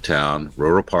is a little town,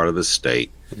 rural part of the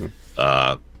state,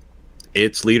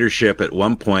 its leadership at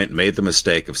one point made the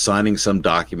mistake of signing some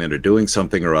document or doing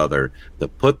something or other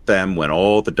that put them, when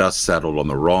all the dust settled, on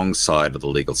the wrong side of the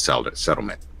legal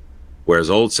settlement. Whereas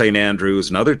Old St. Andrews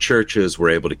and other churches were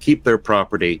able to keep their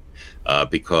property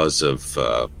because of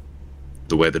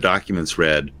the way the documents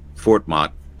read, Fort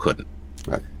Mott couldn't.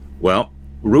 Right. Well,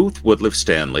 Ruth Woodliff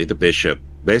Stanley, the bishop,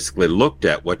 basically looked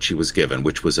at what she was given,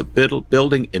 which was a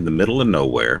building in the middle of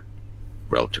nowhere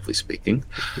relatively speaking,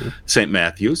 St.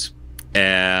 Matthew's,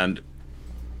 and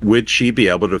would she be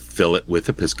able to fill it with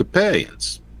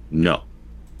Episcopalians? No.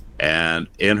 And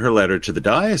in her letter to the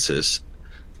diocese,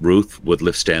 Ruth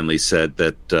Woodliff Stanley said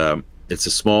that it's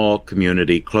a small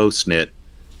community, close-knit,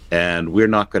 and we're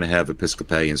not going to have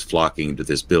Episcopalians flocking into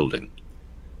this building.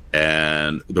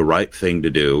 And the right thing to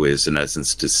do is, in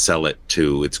essence, to sell it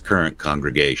to its current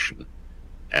congregation.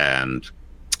 And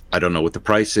I don't know what the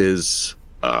price is.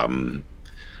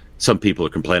 Some people are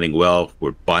complaining, well,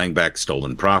 we're buying back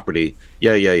stolen property.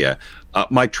 Yeah.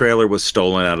 My trailer was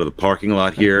stolen out of the parking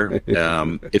lot here.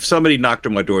 If somebody knocked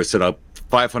on my door and said, oh,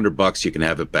 $500, you can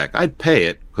have it back, I'd pay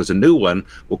it, because a new one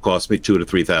will cost me $2,000 to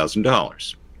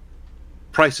 $3,000.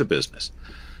 Price of business.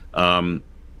 But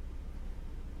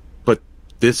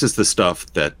this is the stuff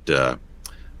that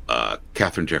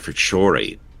Katharine Jefferts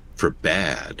Schori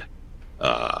forbade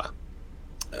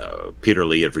Peter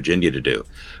Lee at Virginia to do.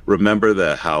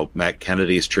 Remember how Matt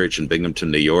Kennedy's church in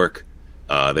Binghamton, New York,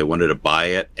 they wanted to buy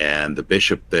it, and the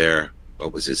bishop there,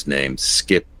 what was his name?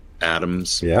 Skip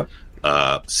Adams. Yep.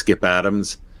 Skip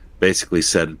Adams basically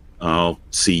said, "I'll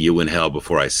see you in hell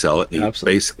before I sell it." And he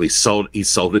basically sold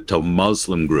it to a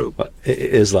Muslim group,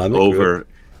 Islamic over group.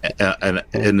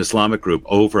 An Islamic group,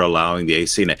 over allowing the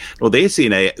ACNA. Well, the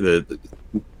ACNA,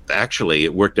 actually,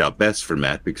 it worked out best for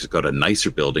Matt because it got a nicer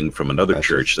building from another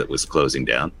church that was closing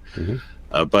down.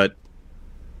 Mm-hmm. But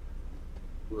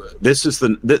this is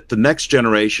the next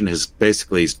generation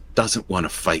doesn't want to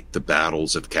fight the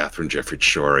battles of Katharine Jefferts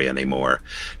Schori anymore,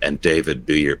 and David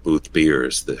Booth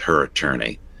Beers, her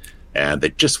attorney, and they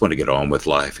just want to get on with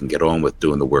life and get on with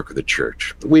doing the work of the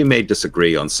church. We may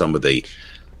disagree on some of the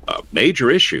major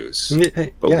issues,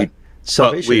 but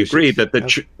we agree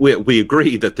that we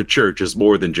agree that the church is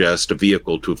more than just a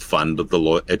vehicle to fund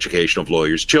the education of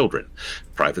lawyers' children,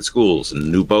 private schools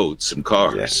and new boats and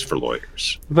cars for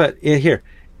lawyers. But here,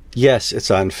 yes, it's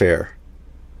unfair.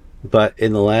 But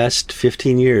in the last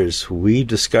 15 years, we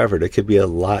discovered it could be a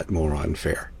lot more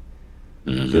unfair.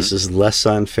 Mm-hmm. This is less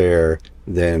unfair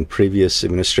than previous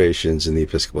administrations in the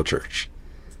Episcopal Church.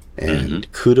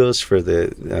 And kudos for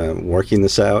the working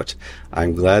this out.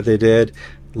 I'm glad they did.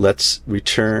 Let's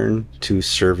return to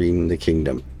serving the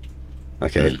kingdom.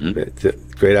 Okay, the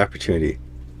great opportunity.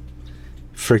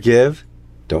 Forgive,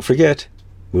 don't forget,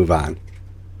 move on.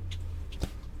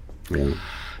 Yeah.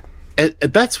 And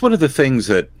that's one of the things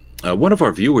that one of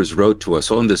our viewers wrote to us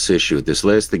on this issue, this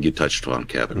last thing you touched on,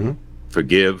 Kevin. Mm-hmm.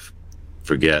 Forgive,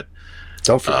 forget.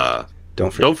 Don't forget.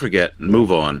 Don't forget, and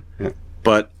move on. Yeah.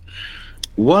 But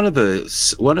one of the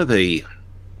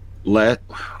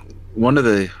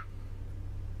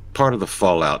part of the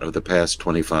fallout of the past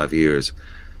 25 years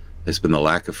has been the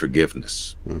lack of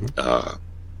forgiveness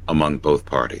among both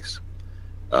parties.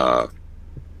 I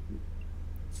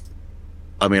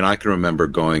mean, I can remember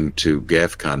going to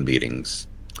GAFCON meetings,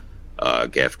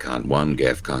 GAFCON 1,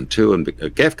 GAFCON 2, and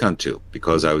GAFCON 2,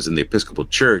 because I was in the Episcopal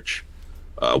Church.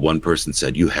 One person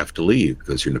said, "You have to leave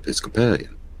because you're an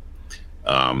Episcopalian."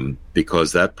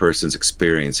 Because that person's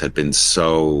experience had been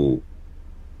so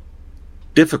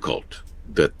difficult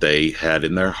that they had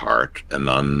in their heart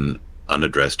an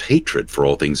unaddressed hatred for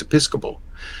all things Episcopal.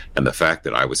 And the fact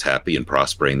that I was happy and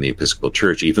prospering in the Episcopal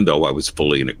Church, even though I was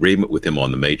fully in agreement with him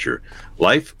on the major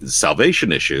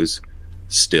salvation issues,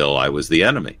 still I was the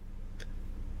enemy.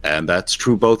 And that's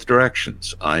true both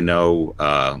directions. I know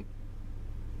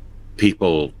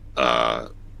people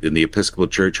in the Episcopal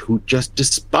Church who just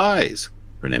despise,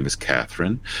 her name is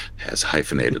Catherine, has a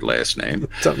hyphenated last name,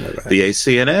 the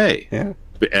ACNA. Yeah.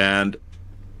 And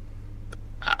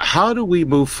how do we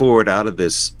move forward out of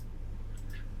this?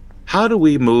 How do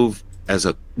we move as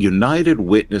a united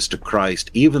witness to Christ,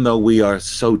 even though we are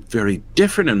so very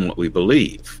different in what we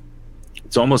believe?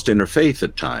 It's almost interfaith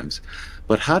at times.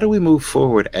 But how do we move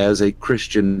forward as a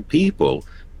Christian people,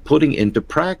 putting into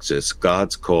praxis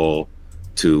God's call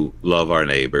to love our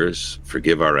neighbors,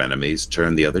 forgive our enemies,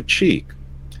 turn the other cheek?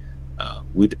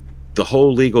 The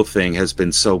whole legal thing has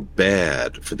been so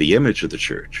bad for the image of the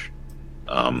church.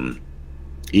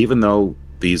 Even though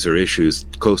these are issues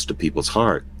close to people's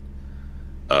heart,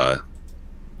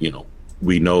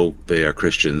 we know they are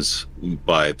Christians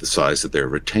by the size of their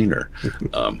retainer,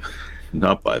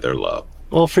 not by their love.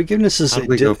 Well, forgiveness is How do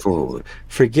we go forward?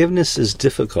 Forgiveness is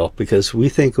difficult because we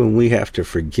think when we have to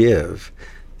forgive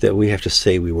that we have to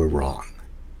say we were wrong.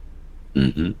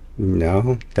 Mm-hmm.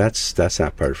 No, that's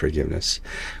not part of forgiveness.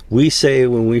 We say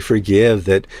when we forgive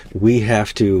that we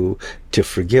have to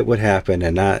forget what happened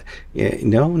and not.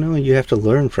 No, you have to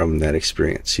learn from that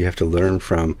experience. You have to learn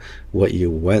from what you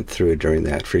went through during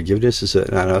that. Forgiveness is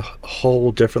on a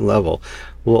whole different level.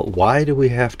 Well, why do we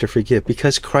have to forgive?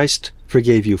 Because Christ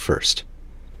forgave you first.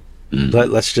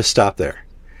 Mm-hmm. Let's just stop there.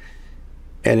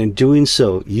 And in doing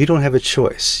so, you don't have a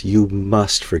choice. You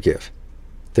must forgive.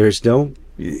 There's no.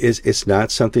 It's not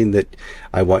something that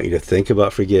I want you to think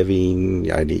about forgiving.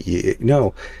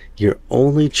 No, your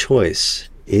only choice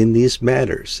in these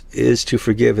matters is to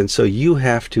forgive. And so you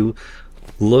have to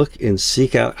look and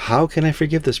seek out, how can I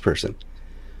forgive this person?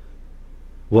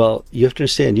 Well, you have to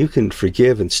understand you can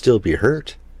forgive and still be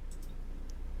hurt.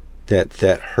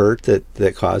 That hurt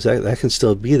that caused that can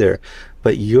still be there.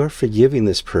 But you're forgiving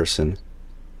this person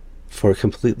for a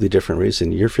completely different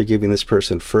reason. You're forgiving this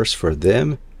person first for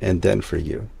them and then for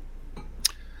you.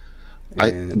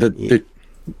 There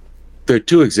are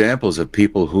two examples of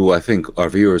people who I think our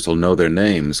viewers will know their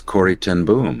names. Corrie ten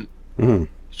Boom. Mm-hmm.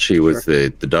 She was the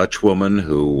Dutch woman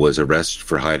who was arrested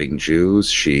for hiding Jews.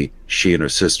 She and her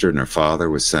sister and her father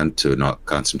was sent to a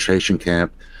concentration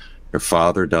camp. Her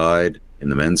father died in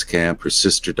the men's camp. Her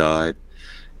sister died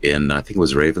in, I think it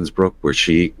was Ravensbrück, where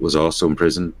she was also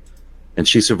imprisoned. And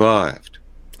she survived.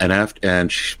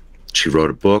 And she wrote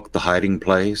a book, The Hiding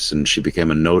Place, and she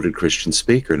became a noted Christian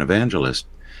speaker and evangelist.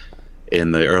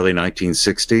 In the early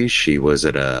 1960s, she was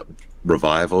at a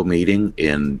revival meeting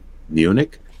in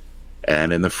Munich,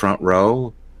 and in the front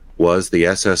row was the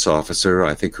SS officer,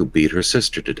 I think, who beat her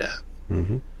sister to death.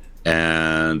 Mm-hmm.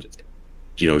 And,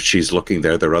 she's looking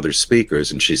there are other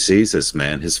speakers, and she sees this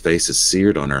man, his face is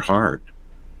seared on her heart.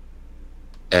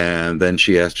 And then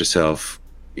she asked herself,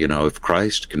 if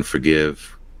Christ can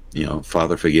forgive,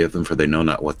 Father, forgive them, for they know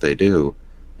not what they do,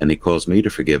 and he calls me to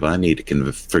forgive, I need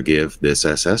to forgive this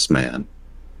SS man.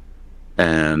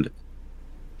 And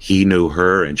he knew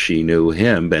her and she knew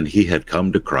him, and he had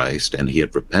come to Christ, and he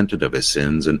had repented of his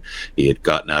sins, and he had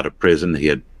gotten out of prison. He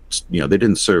had, they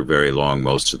didn't serve very long,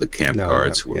 most of the camp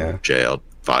guards who were jailed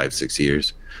 5-6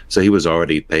 years. So he was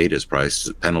already paid his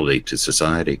penalty to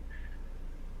society.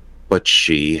 But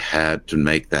she had to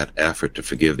make that effort to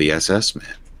forgive the SS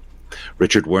man.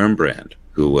 Richard Wurmbrand,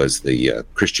 who was the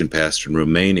Christian pastor in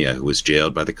Romania who was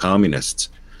jailed by the communists,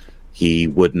 he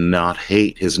would not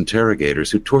hate his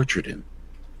interrogators who tortured him.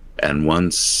 And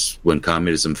once, when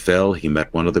communism fell, he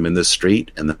met one of them in the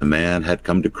street, and the man had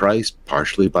come to Christ,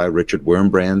 partially by Richard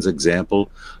Wurmbrand's example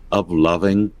of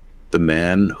loving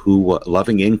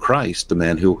loving in Christ the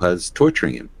man who was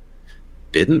torturing him.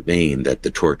 Didn't mean that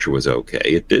the torture was okay.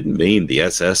 It didn't mean the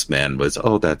SS man was,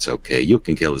 that's okay. You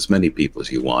can kill as many people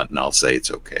as you want, and I'll say it's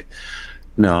okay.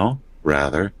 No,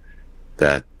 rather,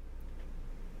 that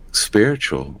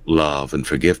spiritual love and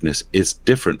forgiveness is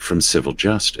different from civil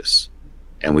justice,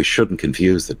 and we shouldn't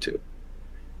confuse the two.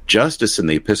 Justice in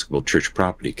the Episcopal Church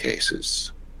property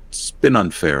cases, it's been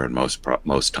unfair in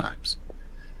most times.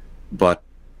 But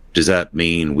does that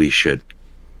mean we should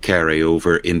carry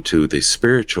over into the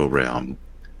spiritual realm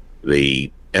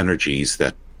the energies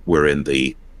that were in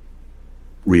the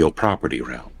real property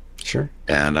realm? Sure.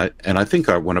 And I think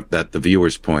the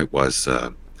viewer's point was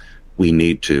we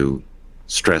need to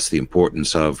stress the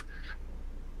importance of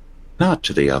not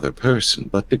to the other person,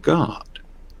 but to God.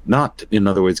 Not, in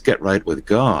other words, get right with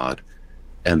God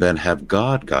and then have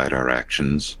God guide our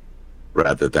actions,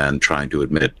 rather than trying to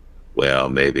admit, well,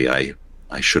 maybe I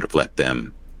should have let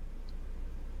them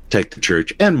take the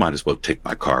church, and might as well take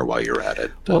my car while you're at it.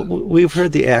 Well, we've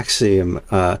heard the axiom,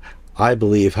 I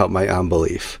believe, help my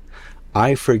unbelief.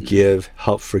 I forgive,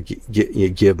 help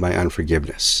give my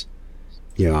unforgiveness.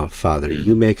 Father,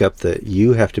 you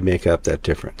have to make up that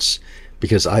difference,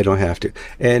 because I don't have to.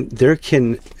 And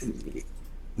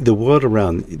the world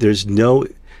around, there's no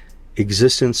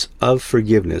existence of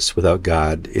forgiveness without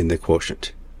God in the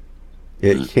quotient.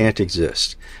 It can't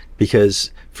exist,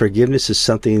 because forgiveness is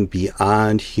something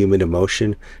beyond human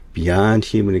emotion, beyond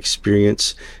human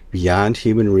experience, beyond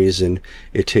human reason.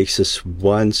 It takes us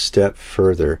one step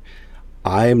further.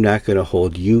 I am not going to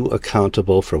hold you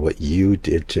accountable for what you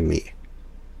did to me.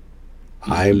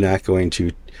 I'm not going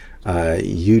to,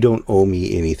 you don't owe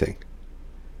me anything.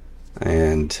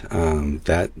 And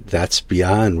that's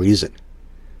beyond reason.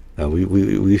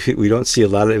 We don't see a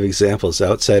lot of examples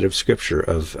outside of Scripture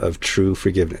of true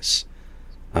forgiveness.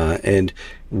 And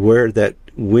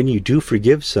when you do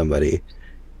forgive somebody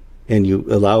and you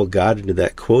allow God into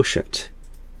that quotient,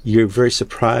 you're very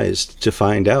surprised to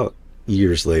find out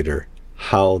years later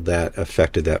how that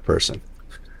affected that person.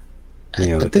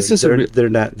 But this they're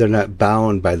not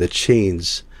bound by the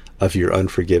chains of your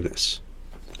unforgiveness?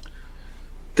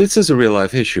 This is a real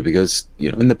life issue because,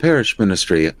 in the parish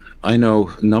ministry, I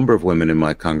know a number of women in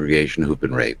my congregation who've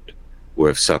been raped, who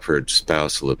have suffered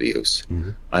spousal abuse.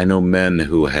 Mm-hmm. I know men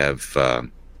who have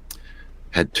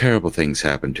had terrible things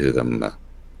happen to them.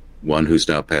 One who's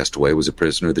now passed away was a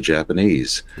prisoner of the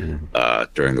Japanese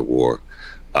during the war.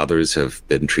 Others have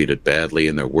been treated badly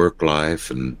in their work life,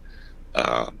 and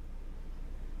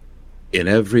in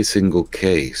every single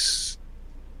case,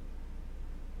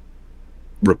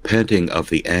 repenting of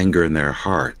the anger in their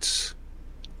hearts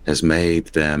has made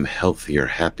them healthier,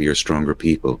 happier, stronger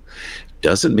people.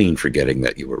 Doesn't mean forgetting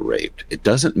that you were raped. It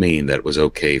doesn't mean that it was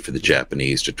okay for the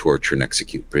Japanese to torture and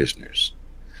execute prisoners.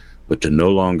 But to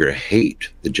no longer hate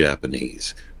the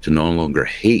Japanese, to no longer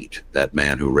hate that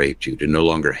man who raped you, to no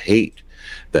longer hate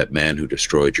that man who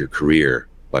destroyed your career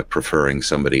by preferring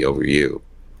somebody over you,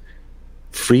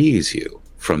 frees you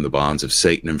from the bonds of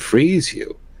Satan and frees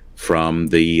you from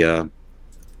the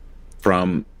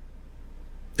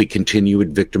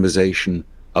continued victimization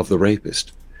of the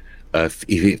rapist.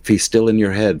 If he's still in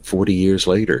your head 40 years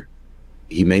later,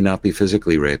 he may not be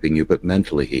physically raping you, but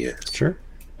mentally he is. Sure.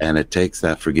 And it takes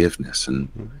that forgiveness, and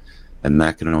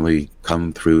that can only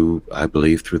come through, I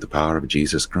believe, through the power of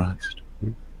Jesus Christ.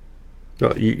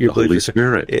 Well, the Holy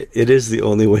Spirit. It is the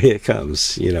only way it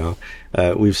comes.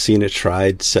 We've seen it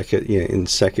tried in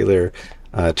secular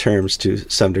terms to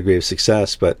some degree of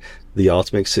success, but the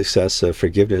ultimate success of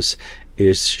forgiveness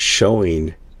is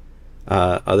showing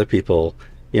other people.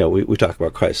 We talk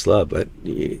about Christ's love, but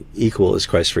equal is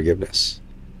Christ's forgiveness.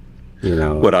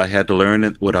 What I had to learn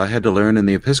in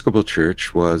the Episcopal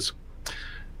Church was,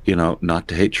 not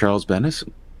to hate Charles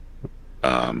Bennison,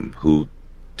 who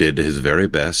did his very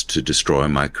best to destroy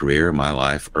my career, my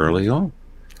life early on,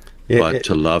 but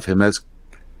to love him as.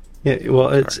 Yeah, well,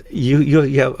 it's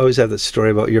you always have this story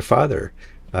about your father,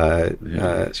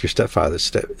 your stepfather,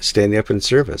 standing up in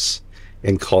service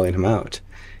and calling him out.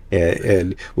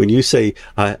 And when you say,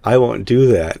 I won't do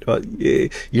that, well,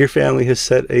 your family has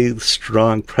set a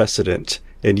strong precedent,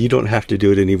 and you don't have to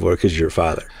do it anymore because you're your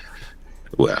father.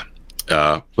 Well,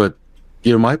 but,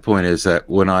 my point is that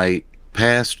when I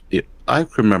passed, I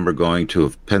remember going to a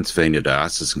Pennsylvania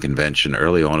Diocesan Convention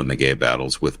early on in the gay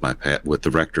battles with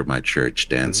the rector of my church,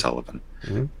 Dan Sullivan,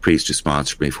 priest who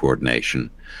sponsored me for ordination.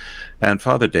 And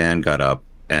Father Dan got up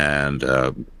and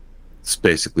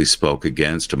basically spoke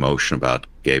against a motion about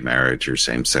gay marriage or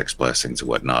same-sex blessings and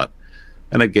whatnot.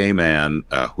 And a gay man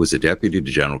who was a deputy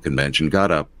to General Convention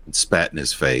got up and spat in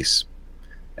his face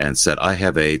and said, "I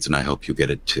have AIDS and I hope you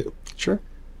get it too." Sure.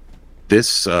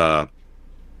 This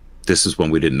is when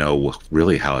we didn't know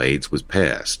really how AIDS was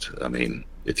passed. I mean,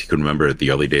 if you can remember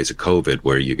the early days of COVID,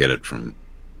 where you get it from,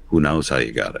 who knows how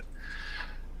you got it.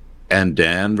 And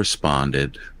Dan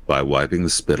responded by wiping the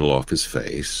spittle off his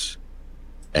face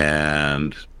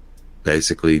and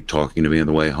basically talking to me on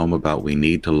the way home about we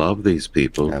need to love these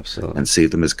people. Absolutely. And see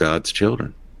them as God's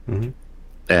children. Mm-hmm.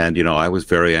 And, I was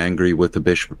very angry with the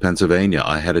Bishop of Pennsylvania.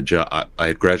 I had a job. I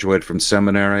had graduated from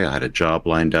seminary. I had a job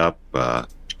lined up,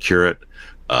 curate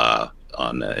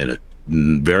in a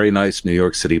very nice New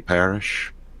York City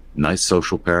parish, nice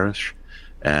social parish.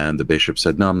 And the bishop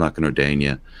said, "No, I'm not going to ordain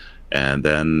you." And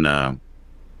then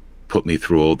put me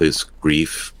through all this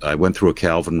grief. I went through a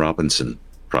Calvin Robinson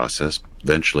process.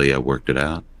 Eventually I worked it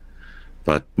out,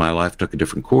 but my life took a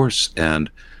different course. And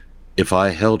if I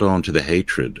held on to the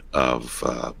hatred of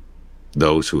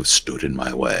those who have stood in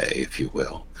my way, if you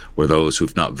will, or those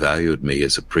who've not valued me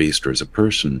as a priest or as a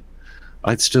person,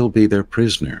 I'd still be their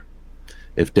prisoner.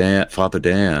 If Father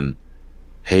Dan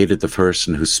hated the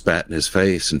person who spat in his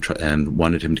face and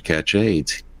wanted him to catch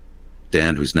AIDS,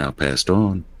 Dan, who's now passed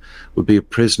on, would be a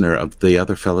prisoner of the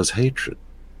other fellow's hatred.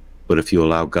 But if you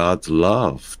allow God's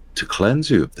love to cleanse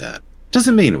you of that,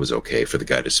 doesn't mean it was okay for the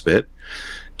guy to spit.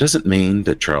 Doesn't mean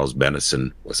that Charles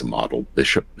Bennison was a model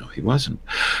bishop. No, he wasn't.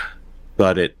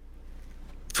 But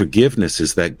forgiveness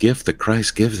is that gift that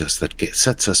Christ gives us that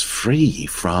sets us free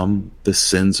from the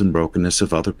sins and brokenness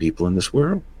of other people in this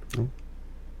world.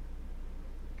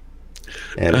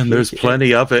 And there's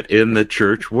plenty of it in the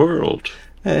church world.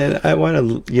 And I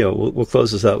want to, we'll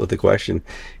close this out with the question: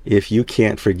 if you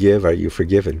can't forgive, are you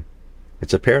forgiven?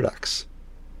 It's a paradox.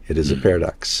 It is a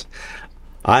paradox.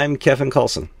 I'm Kevin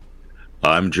Coulson.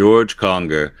 I'm George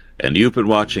Conger, and you've been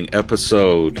watching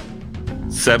episode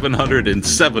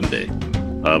 770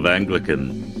 of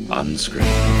Anglican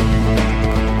Unscripted.